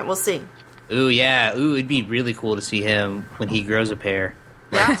different. We'll see. Ooh, yeah. Ooh, it'd be really cool to see him when he grows a pair.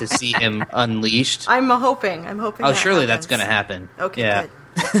 Like, to see him unleashed. I'm hoping. Oh, surely that's going to happen. Okay, yeah.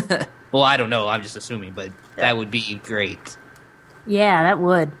 good. Well, I don't know. I'm just assuming, but that would be great. Yeah, that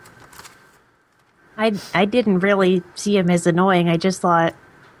would. I didn't really see him as annoying. I just thought,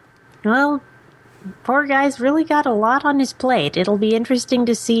 well, poor guy's really got a lot on his plate. It'll be interesting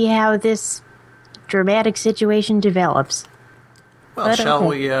to see how this dramatic situation develops. Well, But shall okay.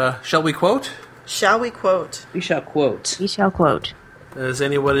 we quote? Shall we quote? We shall quote. We shall quote. Is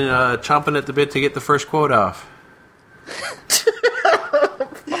anyone chomping at the bit to get the first quote off?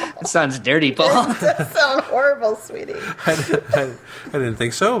 That sounds dirty, Paul. That sounds horrible, sweetie. I didn't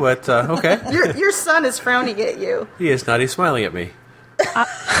think so, but okay. Your son is frowning at you. He is not. He's smiling at me.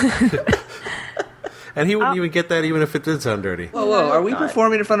 And he wouldn't even get that even if it did sound dirty. Whoa. Are we God.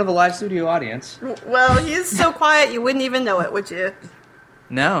 performing in front of a live studio audience? Well, he's so quiet you wouldn't even know it, would you?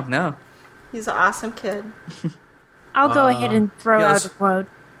 No. He's an awesome kid. I'll go ahead and throw yes. out a quote.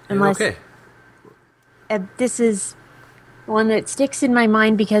 Unless Okay. This is one that sticks in my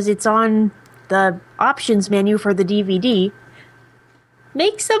mind because it's on the options menu for the DVD.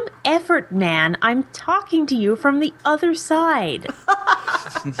 Make some effort, man. I'm talking to you from the other side.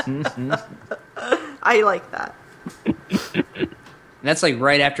 I like that. And that's like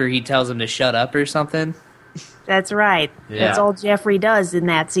right after he tells him to shut up or something. That's right. Yeah. That's all Geoffrey does in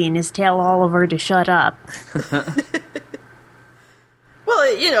that scene is tell Oliver to shut up.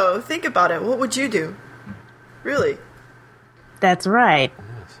 Well, think about it. What would you do? Really? That's right.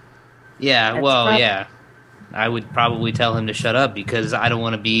 Yeah, That's well, prob- yeah. I would probably tell him to shut up because I don't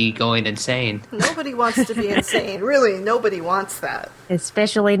want to be going insane. Nobody wants to be insane. Really, nobody wants that.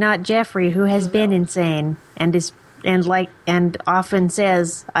 Especially not Geoffrey, who has been insane and often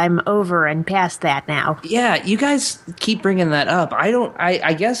says, "I'm over and past that now." Yeah, you guys keep bringing that up.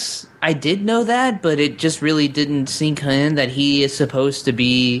 I guess I did know that, but it just really didn't sink in that he is supposed to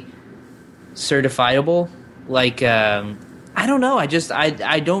be certifiable. Like, I don't know. I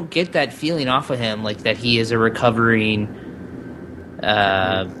don't get that feeling off of him, like that he is a recovering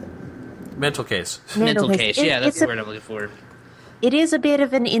Mental case. mental case. Yeah, that's It's the word I'm looking for. It is a bit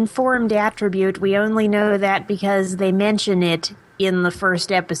of an informed attribute. We only know that because they mention it in the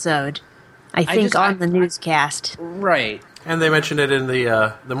first episode. I think on the newscast. Right. And they mentioned it in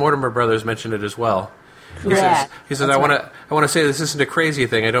the Mortimer brothers mentioned it as well. He Yeah, says, I want to say this isn't a crazy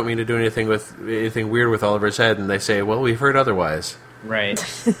thing. I don't mean to do anything weird with Oliver's head. And they say, well, we've heard otherwise. Right.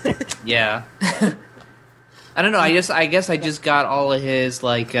 Yeah. I don't know. I guess I just got all of his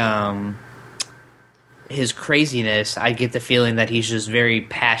his craziness. I get the feeling that he's just very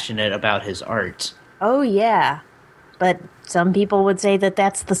passionate about his art. Oh, yeah. But some people would say that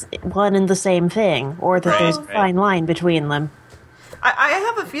that's the one and the same thing, or that there's a fine line between them.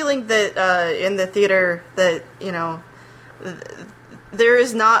 I have a feeling that in the theater that, there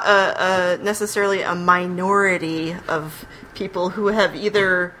is not necessarily a minority of people who have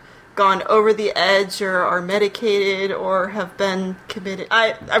either gone over the edge or are medicated or have been committed.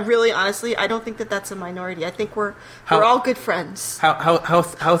 I really, honestly, I don't think that that's a minority. I think we're all good friends.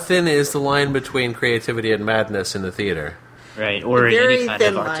 How thin is the line between creativity and madness in the theater? Right, or in any kind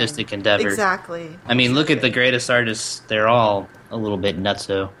of artistic endeavor. Exactly. I mean, look at the greatest artists; they're all a little bit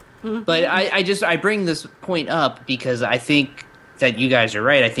nutso. Mm-hmm. But I bring this point up because I think that you guys are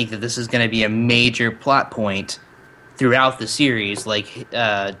right. I think that this is going to be a major plot point throughout the series, like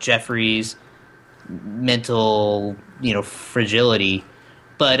Geoffrey's mental, fragility.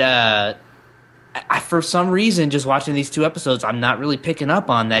 But I, for some reason, just watching these two episodes, I'm not really picking up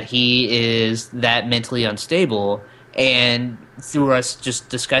on that he is that mentally unstable. And through us just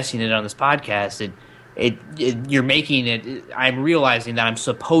discussing it on this podcast, you're making it. I'm realizing that I'm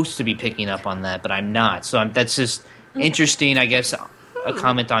supposed to be picking up on that, but I'm not. So that's just interesting, I guess. A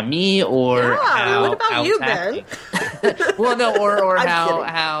comment on me, or what about you, Ben? Well, no, or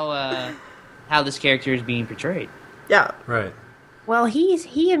how this character is being portrayed. Yeah, right. Well,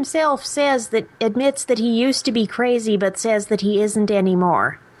 he himself admits that he used to be crazy, but says that he isn't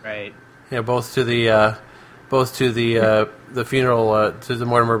anymore. Right. Yeah, both to the funeral to the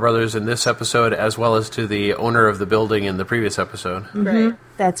Mortimer brothers in this episode, as well as to the owner of the building in the previous episode. Mm-hmm. right.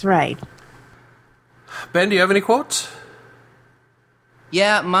 That's right. Ben, do you have any quotes?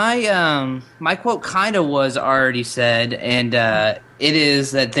 Yeah, my quote kind of was already said, and it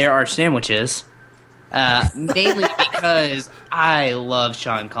is that there are sandwiches, mainly because I love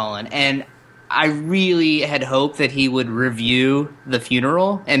Sean Cullen, and I really had hoped that he would review the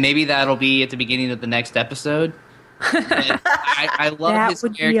funeral, and maybe that'll be at the beginning of the next episode. I love that his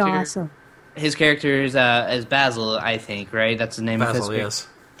would character. be awesome. His character is as Basil, I think, right? That's the name of his character. Yes.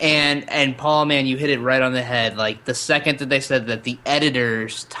 And Paul, man, you hit it right on the head. Like, the second that they said that, the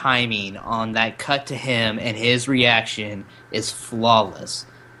editor's timing on that cut to him and his reaction is flawless.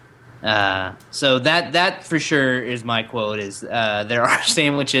 So that for sure is my quote, is there are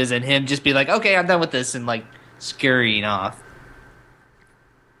sandwiches, and him just be like, okay, I'm done with this, and like scurrying off.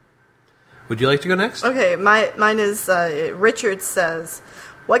 Would you like to go next? Okay, mine is, Richard says,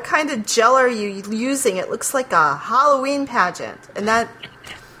 what kind of gel are you using? It looks like a Halloween pageant. And that...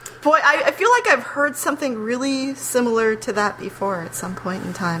 Boy, I feel like I've heard something really similar to that before at some point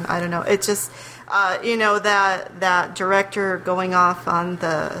in time. I don't know. It just, that director going off on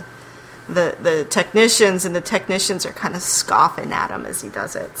the technicians, and the technicians are kind of scoffing at him as he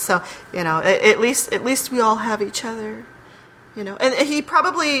does it. So, at least we all have each other, And he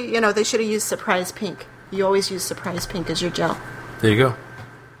probably, they should have used Surprise Pink. You always use Surprise Pink as your gel. There you go.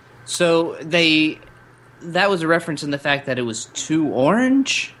 So that was a reference in the fact that it was too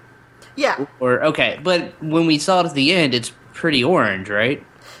orange? Yeah. Okay, but when we saw it at the end, it's pretty orange, right?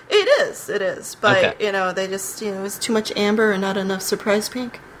 It is. But, okay. they just, it was too much amber and not enough Surprise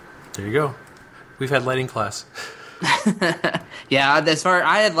Pink. There you go. We've had lighting class. Yeah,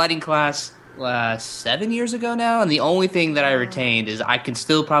 I had lighting class 7 years ago now, and the only thing that I retained is I can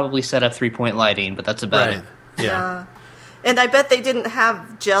still probably set up 3-point lighting, but that's about it. Yeah. And I bet they didn't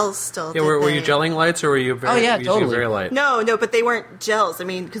have gels still. Yeah, were you gelling lights or were you Oh, yeah, using totally. a very light? No, but they weren't gels. I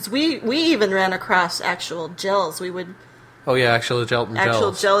mean, because we even ran across actual gels. We would Oh, yeah, actual gelatin actual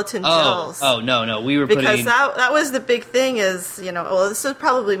gels. gelatin gels. No, we were Because putting... that was the big thing is, well, this was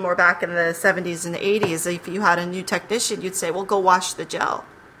probably more back in the 70s and 80s. If you had a new technician, you'd say, well, go wash the gel.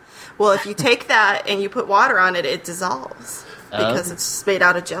 Well, if you take that and you put water on it, it dissolves because it's made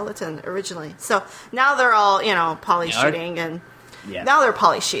out of gelatin originally. So now they're all, polysheeting and now they're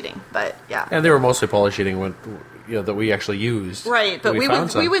polysheeting, but yeah. And they were mostly polysheeting when, that we actually used. Right, but we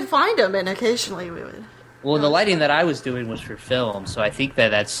found would find them and occasionally we would. Well, the lighting that I was doing was for film, so I think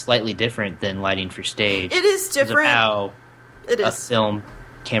that's slightly different than lighting for stage. It is different. How It a is. film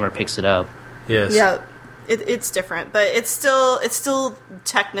camera picks it up. Yes. Yeah, it's different, but it's still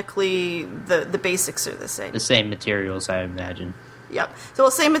technically the basics are the same. The same materials, I imagine. Yep. So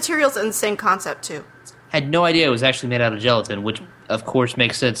same materials and the same concept too. Had no idea it was actually made out of gelatin, which of course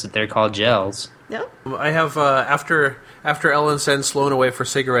makes sense that they're called gels. Yep. I have, after Ellen sends Sloane away for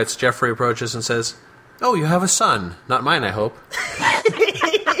cigarettes, Geoffrey approaches and says, "Oh, you have a son. Not mine, I hope."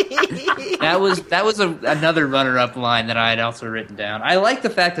 That was another runner-up line that I had also written down. I like the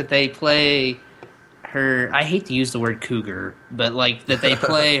fact that they play her. I hate to use the word cougar, but like that they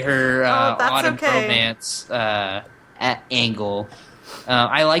play her that's autumn okay. romance at angle.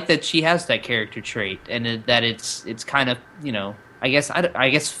 I like that she has that character trait, and that it's kind of I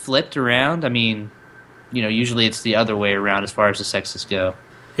guess flipped around. I mean, usually it's the other way around as far as the sexes go.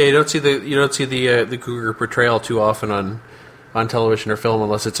 Yeah, you don't see the cougar portrayal too often on television or film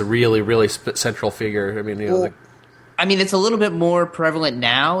unless it's a really, really central figure. I mean, I mean, it's a little bit more prevalent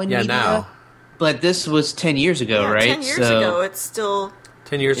now in media. Now. But this was 10 years ago, right? 10 years ago, it's still...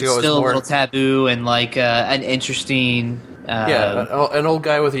 10 years It's ago, it was still more... a little taboo and like an interesting... an old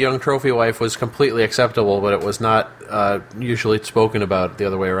guy with a young trophy wife was completely acceptable, but it was not usually spoken about the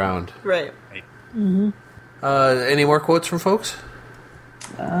other way around. Right. Any more quotes from folks?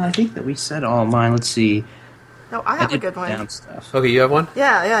 I think that we said all mine. Let's see. No, I have a did good one. down stuff. Okay, you have one?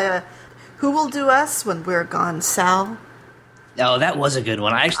 Yeah. Who will do us when we're gone, Sal? Oh, that was a good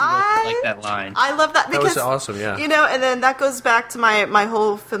one. I actually like that line. I love that because was awesome, yeah. And then that goes back to my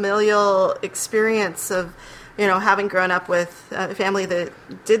whole familial experience of, having grown up with a family that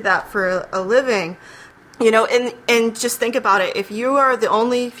did that for a living. And just think about it. If you are the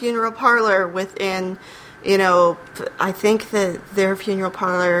only funeral parlor within, I think that their funeral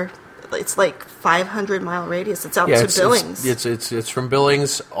parlor, it's like 500-mile radius. It's out to Billings. It's from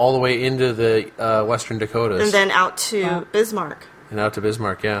Billings all the way into the western Dakotas. And then out to Bismarck. And out to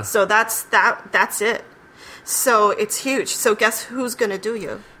Bismarck, yeah. So that's it. So it's huge. So guess who's going to do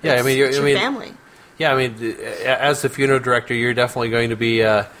you? Yeah, It's your family. Yeah, I mean, as the funeral director, you're definitely going to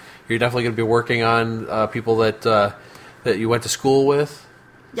be working on people that you went to school with.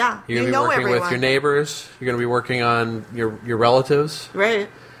 Yeah, You're going to be working everyone. with your neighbors. You're going to be working on your relatives. Right.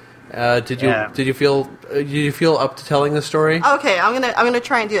 Did you feel up to telling the story? Okay, I'm gonna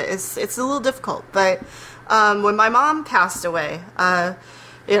try and do it. It's a little difficult, but when my mom passed away,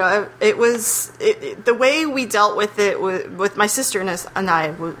 it was the way we dealt with it with my sister and I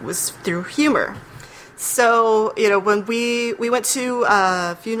was through humor. So when we went to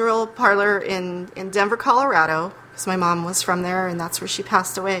a funeral parlor in Denver, Colorado, because my mom was from there, and that's where she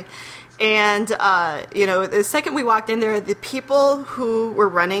passed away. And, the second we walked in there, the people who were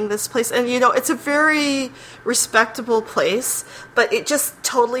running this place, and, it's a very respectable place, but it just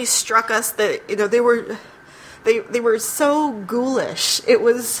totally struck us that, they were so ghoulish. It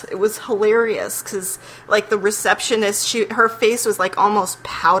was hilarious because, like, the receptionist, her face was like almost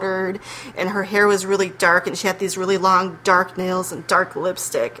powdered, and her hair was really dark, and she had these really long dark nails and dark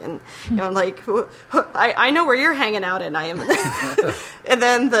lipstick, and I'm like, I know where you're hanging out at night. And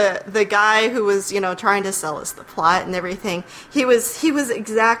then the guy who was trying to sell us the plot and everything, he was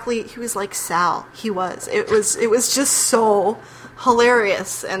like Sal. It was just so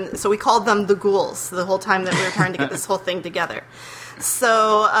hilarious, and so we called them the ghouls the whole time that we were trying to get this whole thing together.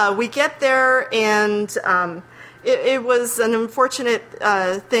 So we get there, and it was an unfortunate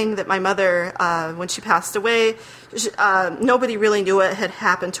thing that my mother, when she passed away, nobody really knew what had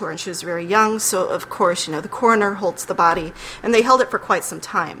happened to her, and she was very young. So of course, the coroner holds the body, and they held it for quite some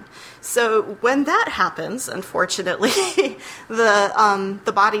time. So when that happens, unfortunately,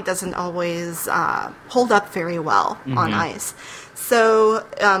 the body doesn't always hold up very well on ice. So,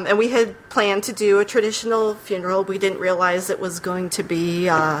 and we had planned to do a traditional funeral. We didn't realize it was going to be,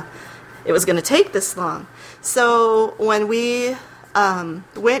 it was going to take this long. So when we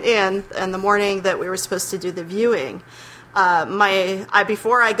went in the morning that we were supposed to do the viewing,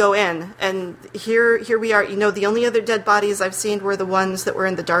 before I go in, and here we are. The only other dead bodies I've seen were the ones that were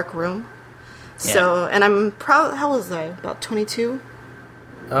in the dark room. So, and I'm proud. How old was I? About 22.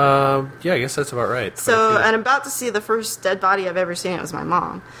 Yeah, I guess that's about right. So, and I'm about to see the first dead body I've ever seen. It was my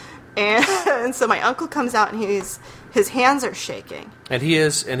mom, and so my uncle comes out, and his hands are shaking. And he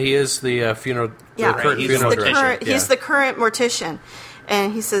is the funeral. Yeah, the current he's funeral the director. current. He's the current mortician.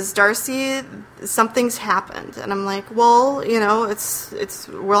 And he says, Darcy, something's happened. And I'm like, well, it's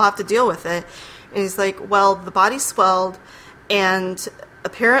we'll have to deal with it. And he's like, well, the body swelled, and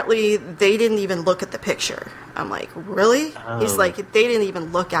apparently they didn't even look at the picture. I'm like, really? Oh. He's like, they didn't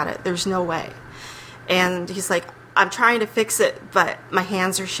even look at it. There's no way. And he's like, I'm trying to fix it, but my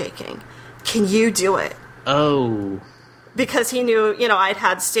hands are shaking. Can you do it? Oh. Because he knew, I'd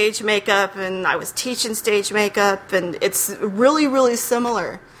had stage makeup and I was teaching stage makeup, and it's really, really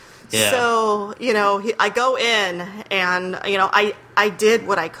similar. Yeah. So, I go in and, I did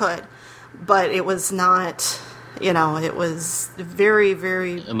what I could, but it was not, it was very,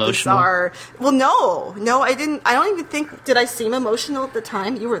 very emotional. Bizarre. Well, no, I didn't. I don't even think, did I seem emotional at the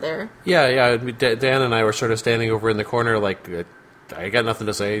time? You were there. Yeah. Dan and I were sort of standing over in the corner like, I got nothing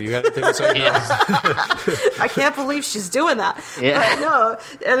to say. You got anything to say? Yeah. I can't believe she's doing that. Yeah. But no,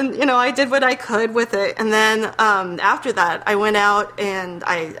 and I did what I could with it. And then after that, I went out and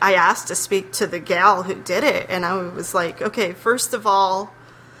I asked to speak to the gal who did it. And I was like, okay, first of all,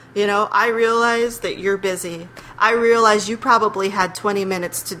 I realize that you're busy. I realize you probably had 20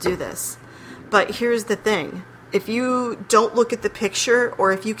 minutes to do this. But here's the thing. If you don't look at the picture,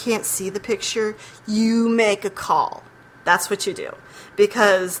 or if you can't see the picture, you make a call. That's what you do,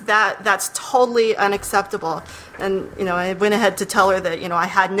 because that's totally unacceptable. And, I went ahead to tell her that, I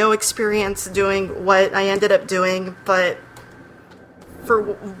had no experience doing what I ended up doing, but for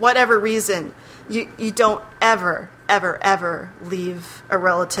whatever reason, you don't ever, ever, ever leave a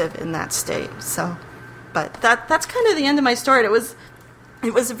relative in that state. So, but that's kind of the end of my story. It was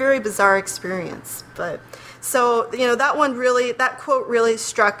a very bizarre experience, but so, that quote really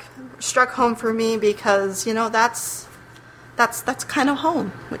struck home for me, because, that's kind of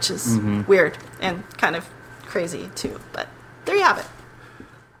home, which is weird and kind of crazy too. But there you have it.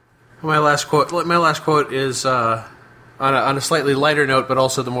 My last quote is on a slightly lighter note, but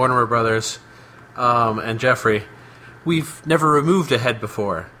also the Mortimer brothers and Geoffrey. We've never removed a head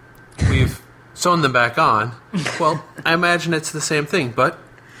before. We've sewn them back on. Well, I imagine it's the same thing, but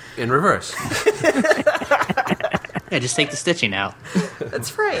in reverse. Yeah, just take the stitching out.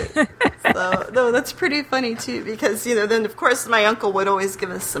 That's right. So, no, that's pretty funny too, because then of course my uncle would always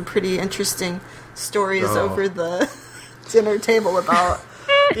give us some pretty interesting stories over the dinner table about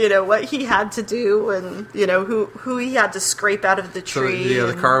what he had to do, and who he had to scrape out of the tree. So,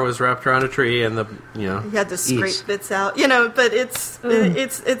 the car was wrapped around a tree, and he had to scrape bits out. But it's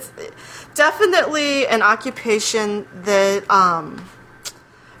definitely an occupation that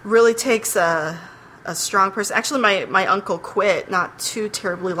really takes a strong person. Actually, my uncle quit not too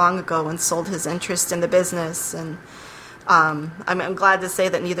terribly long ago and sold his interest in the business, and I'm glad to say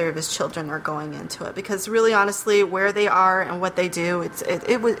that neither of his children are going into it, because really, honestly, where they are and what they do, it's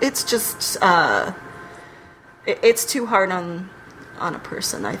just it's too hard on a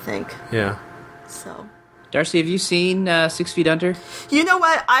person, I think. Yeah. So. Darcy, have you seen 6 Feet Under? You know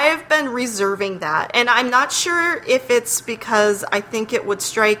what? I have been reserving that, and I'm not sure if it's because I think it would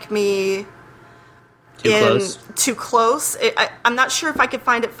strike me too close. I'm not sure if I could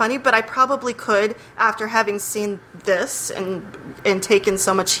find it funny, but I probably could after having seen this and taken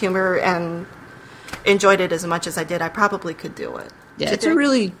so much humor and enjoyed it as much as I did. I probably could do it. Yeah, it's a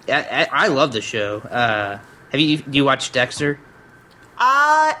really. I love the show. Do you watch Dexter?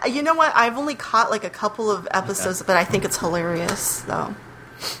 You know what? I've only caught like a couple of episodes, but I think it's hilarious, though.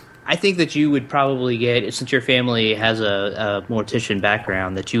 I think that you would probably get, since your family has a mortician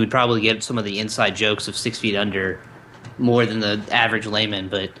background, that you would probably get some of the inside jokes of 6 Feet Under more than the average layman.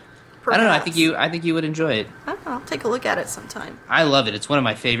 But Perhaps. I don't know. I think you would enjoy it. I don't know, I'll take a look at it sometime. I love it. It's one of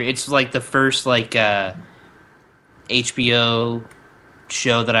my favorite. It's like the first HBO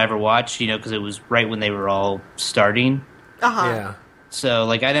show that I ever watched. Because it was right when they were all starting. Yeah. So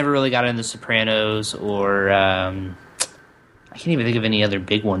I never really got into Sopranos or. I can't even think of any other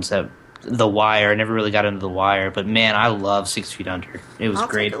big ones The Wire. I never really got into The Wire, but man, I love 6 Feet Under. It was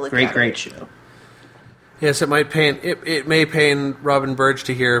great show. Yes, it may pain Robin Burge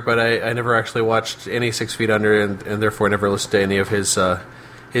to hear, but I never actually watched any 6 Feet Under, and therefore never listened to any of his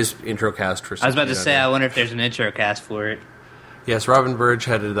intro cast for 6 Feet Under. I was about to say, I wonder if there's an intro cast for it. Yes, Robin Burge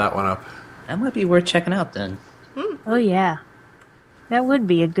headed that one up. That might be worth checking out then. Oh, yeah. That would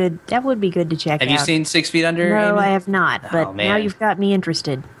be good to check out. Have you seen 6 Feet Under? No, Amy? I have not. But Oh, man. now you've got me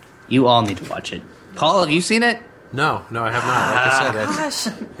interested. You all need to watch it. Paul, have you seen it? No, I have not. Like I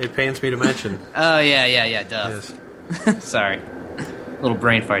said, Gosh. it pains me to mention. Oh, yeah, duh. Yes. Sorry. Little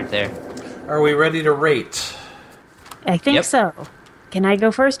brain fart there. Are we ready to rate? I think Yep. so. Can I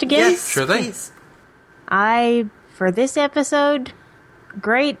go first again? Yes, Sure thing. please. For this episode,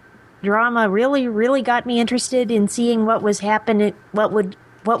 great drama. Really, really got me interested in seeing what was happening, what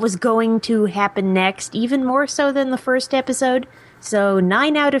was going to happen next, even more so than the first episode. So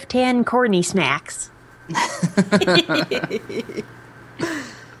 9 out of 10 corny smacks.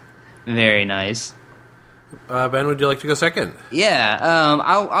 Very nice. Ben, would you like to go second? Yeah,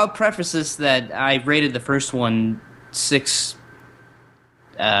 I'll preface this that I rated the first one 6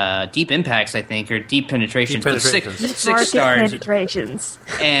 deep impacts, I think, or deep penetrations. Deep but penetrations. six Market stars. penetrations.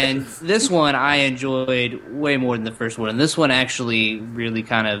 And this one I enjoyed way more than the first one. And this one actually really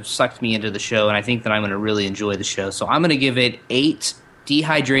kind of sucked me into the show, and I think that I'm going to really enjoy the show. So I'm going to give it 8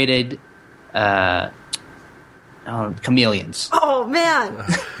 dehydrated chameleons. Oh, man.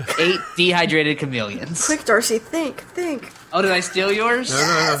 8 dehydrated chameleons. Quick, Darcy, think. Oh, did I steal yours?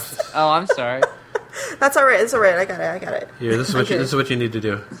 No. Oh, I'm sorry. That's all right. It's all right. I got it. Here, this is what you need to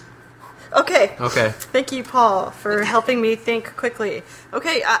do. Okay. Okay. Thank you, Paul, for helping me think quickly.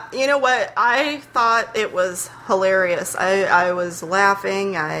 Okay, you know what? I thought it was hilarious. I was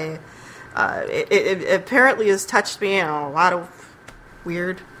laughing. It apparently has touched me in a lot of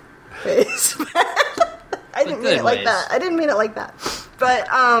weird ways. I didn't mean it like that. I didn't mean it like that. But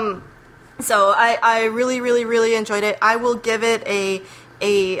so I really, really, really enjoyed it. I will give it a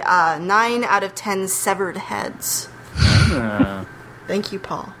 9 out of 10 severed heads. Thank you,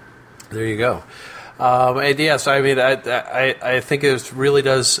 Paul. There you go. And yes, I mean, I think it really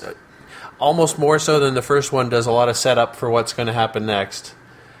does, almost more so than the first one, does a lot of setup for what's going to happen next.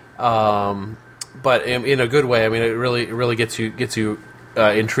 But in a good way. I mean, it really gets you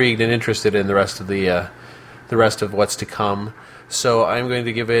intrigued and interested in the rest of what's to come. So I'm going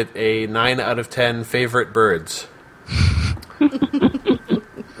to give it a 9 out of 10 favorite birds.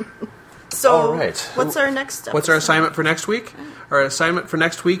 So, All right. what's our next step? What's our assignment for next week? Our assignment for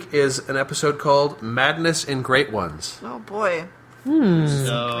next week is an episode called Madness in Great Ones. Oh, boy.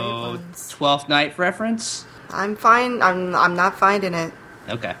 So, 12th Night reference? I'm fine. I'm not finding it.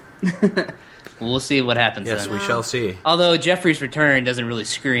 Okay. We'll see what happens Yes, then. we shall see. Although Geoffrey's return doesn't really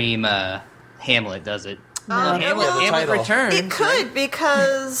scream Hamlet, does it? Hamlet title. returns. It could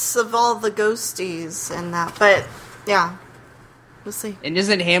because of all the ghosties and that, but yeah, we'll see. And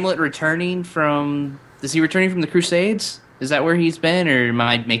isn't Hamlet returning from... Is he returning from the Crusades? Is that where he's been, or am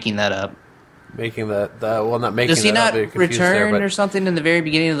I making that up? Making that well, not making. Does he that up, not you're confused return there, but or something in the very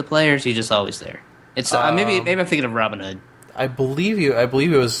beginning of the play, or is he just always there? It's maybe I'm thinking of Robin Hood. I believe he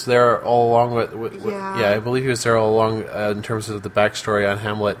was there all along with Yeah. I believe he was there all along in terms of the backstory on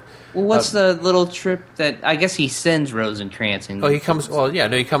Hamlet. Well, what's the little trip that I guess he sends Rosencrantz? And He comes. Well, yeah,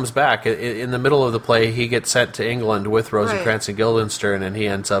 no, he comes back in the middle of the play. He gets sent to England with Rosencrantz and Guildenstern, and he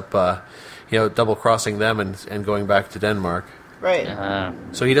ends up, double crossing them and going back to Denmark. Right.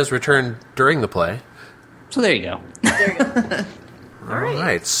 So he does return during the play. So there you go. There you go. All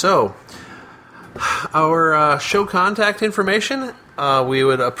right. So our show contact information, we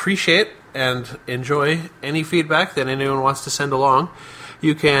would appreciate and enjoy any feedback that anyone wants to send along.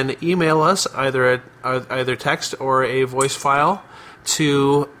 You can email us either text or a voice file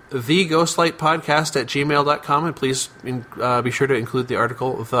to theghostlightpodcast@gmail.com, and please be sure to include the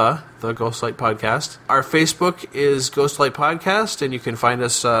article the Ghostlight Podcast. Our Facebook is Ghostlight Podcast, and you can find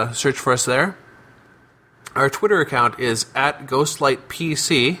us, search for us there. Our Twitter account is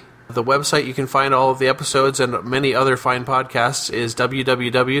 @GhostlightPC. The website you can find all of the episodes and many other fine podcasts is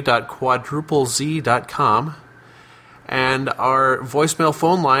www.quadruplez.com. And our voicemail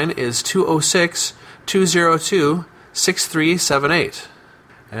phone line is 206-202-6378.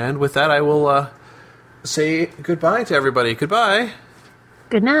 And with that, I will say goodbye to everybody. Goodbye.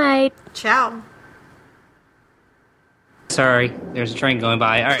 Good night. Ciao. Sorry, there's a train going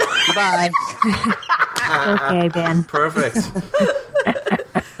by. All right, goodbye. Okay, Ben. Perfect.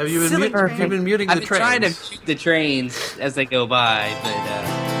 Have you been muting the I've been trains? trying to shoot the trains as they go by, but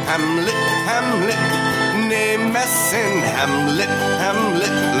Hamlet, nay messin'. Hamlet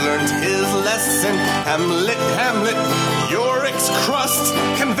learned his lesson. Hamlet, Yorick's crust,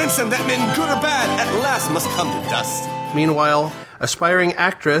 convincing that men, good or bad, at last must come to dust. Meanwhile, aspiring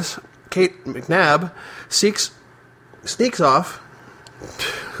actress Kate McNabb sneaks off.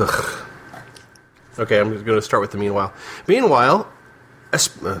 Okay, I'm going to start with the meanwhile. Meanwhile,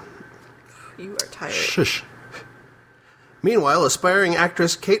 You are tired. shush. Meanwhile, aspiring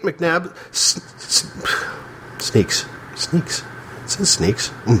actress Kate McNabb sneaks. It says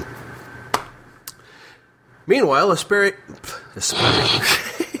sneaks. Meanwhile, Asparagus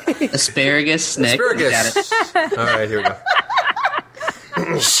snick. Asparagus. Got it. All right, here we go.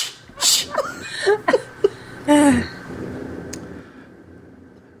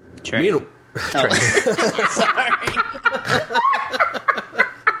 Trey.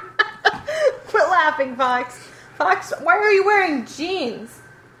 Quit laughing, Fox. Fox, why are you wearing jeans?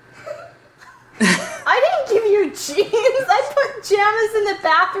 I didn't give you jeans. I put pajamas in the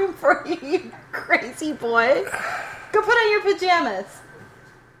bathroom for you, you crazy boy. Go put on your pajamas.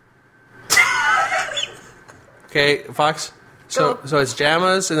 Okay, Fox. So it's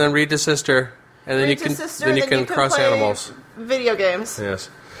Jamas, and then read to sister, and then Read you to can sister, then you can cross play animals. Video games. Yes.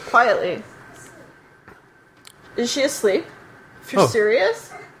 Quietly. Is she asleep? If you're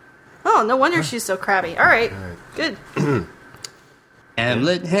serious? Oh, no wonder she's so crabby. All right. Good.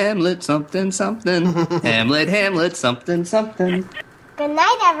 Hamlet, something, something. Hamlet, something, something. Good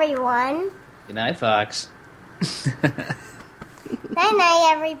night, everyone. Good night, Fox.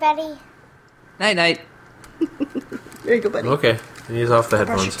 Night-night, everybody. Night-night. There you go, buddy. Okay, he's off the Brush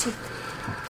your headphones. teeth.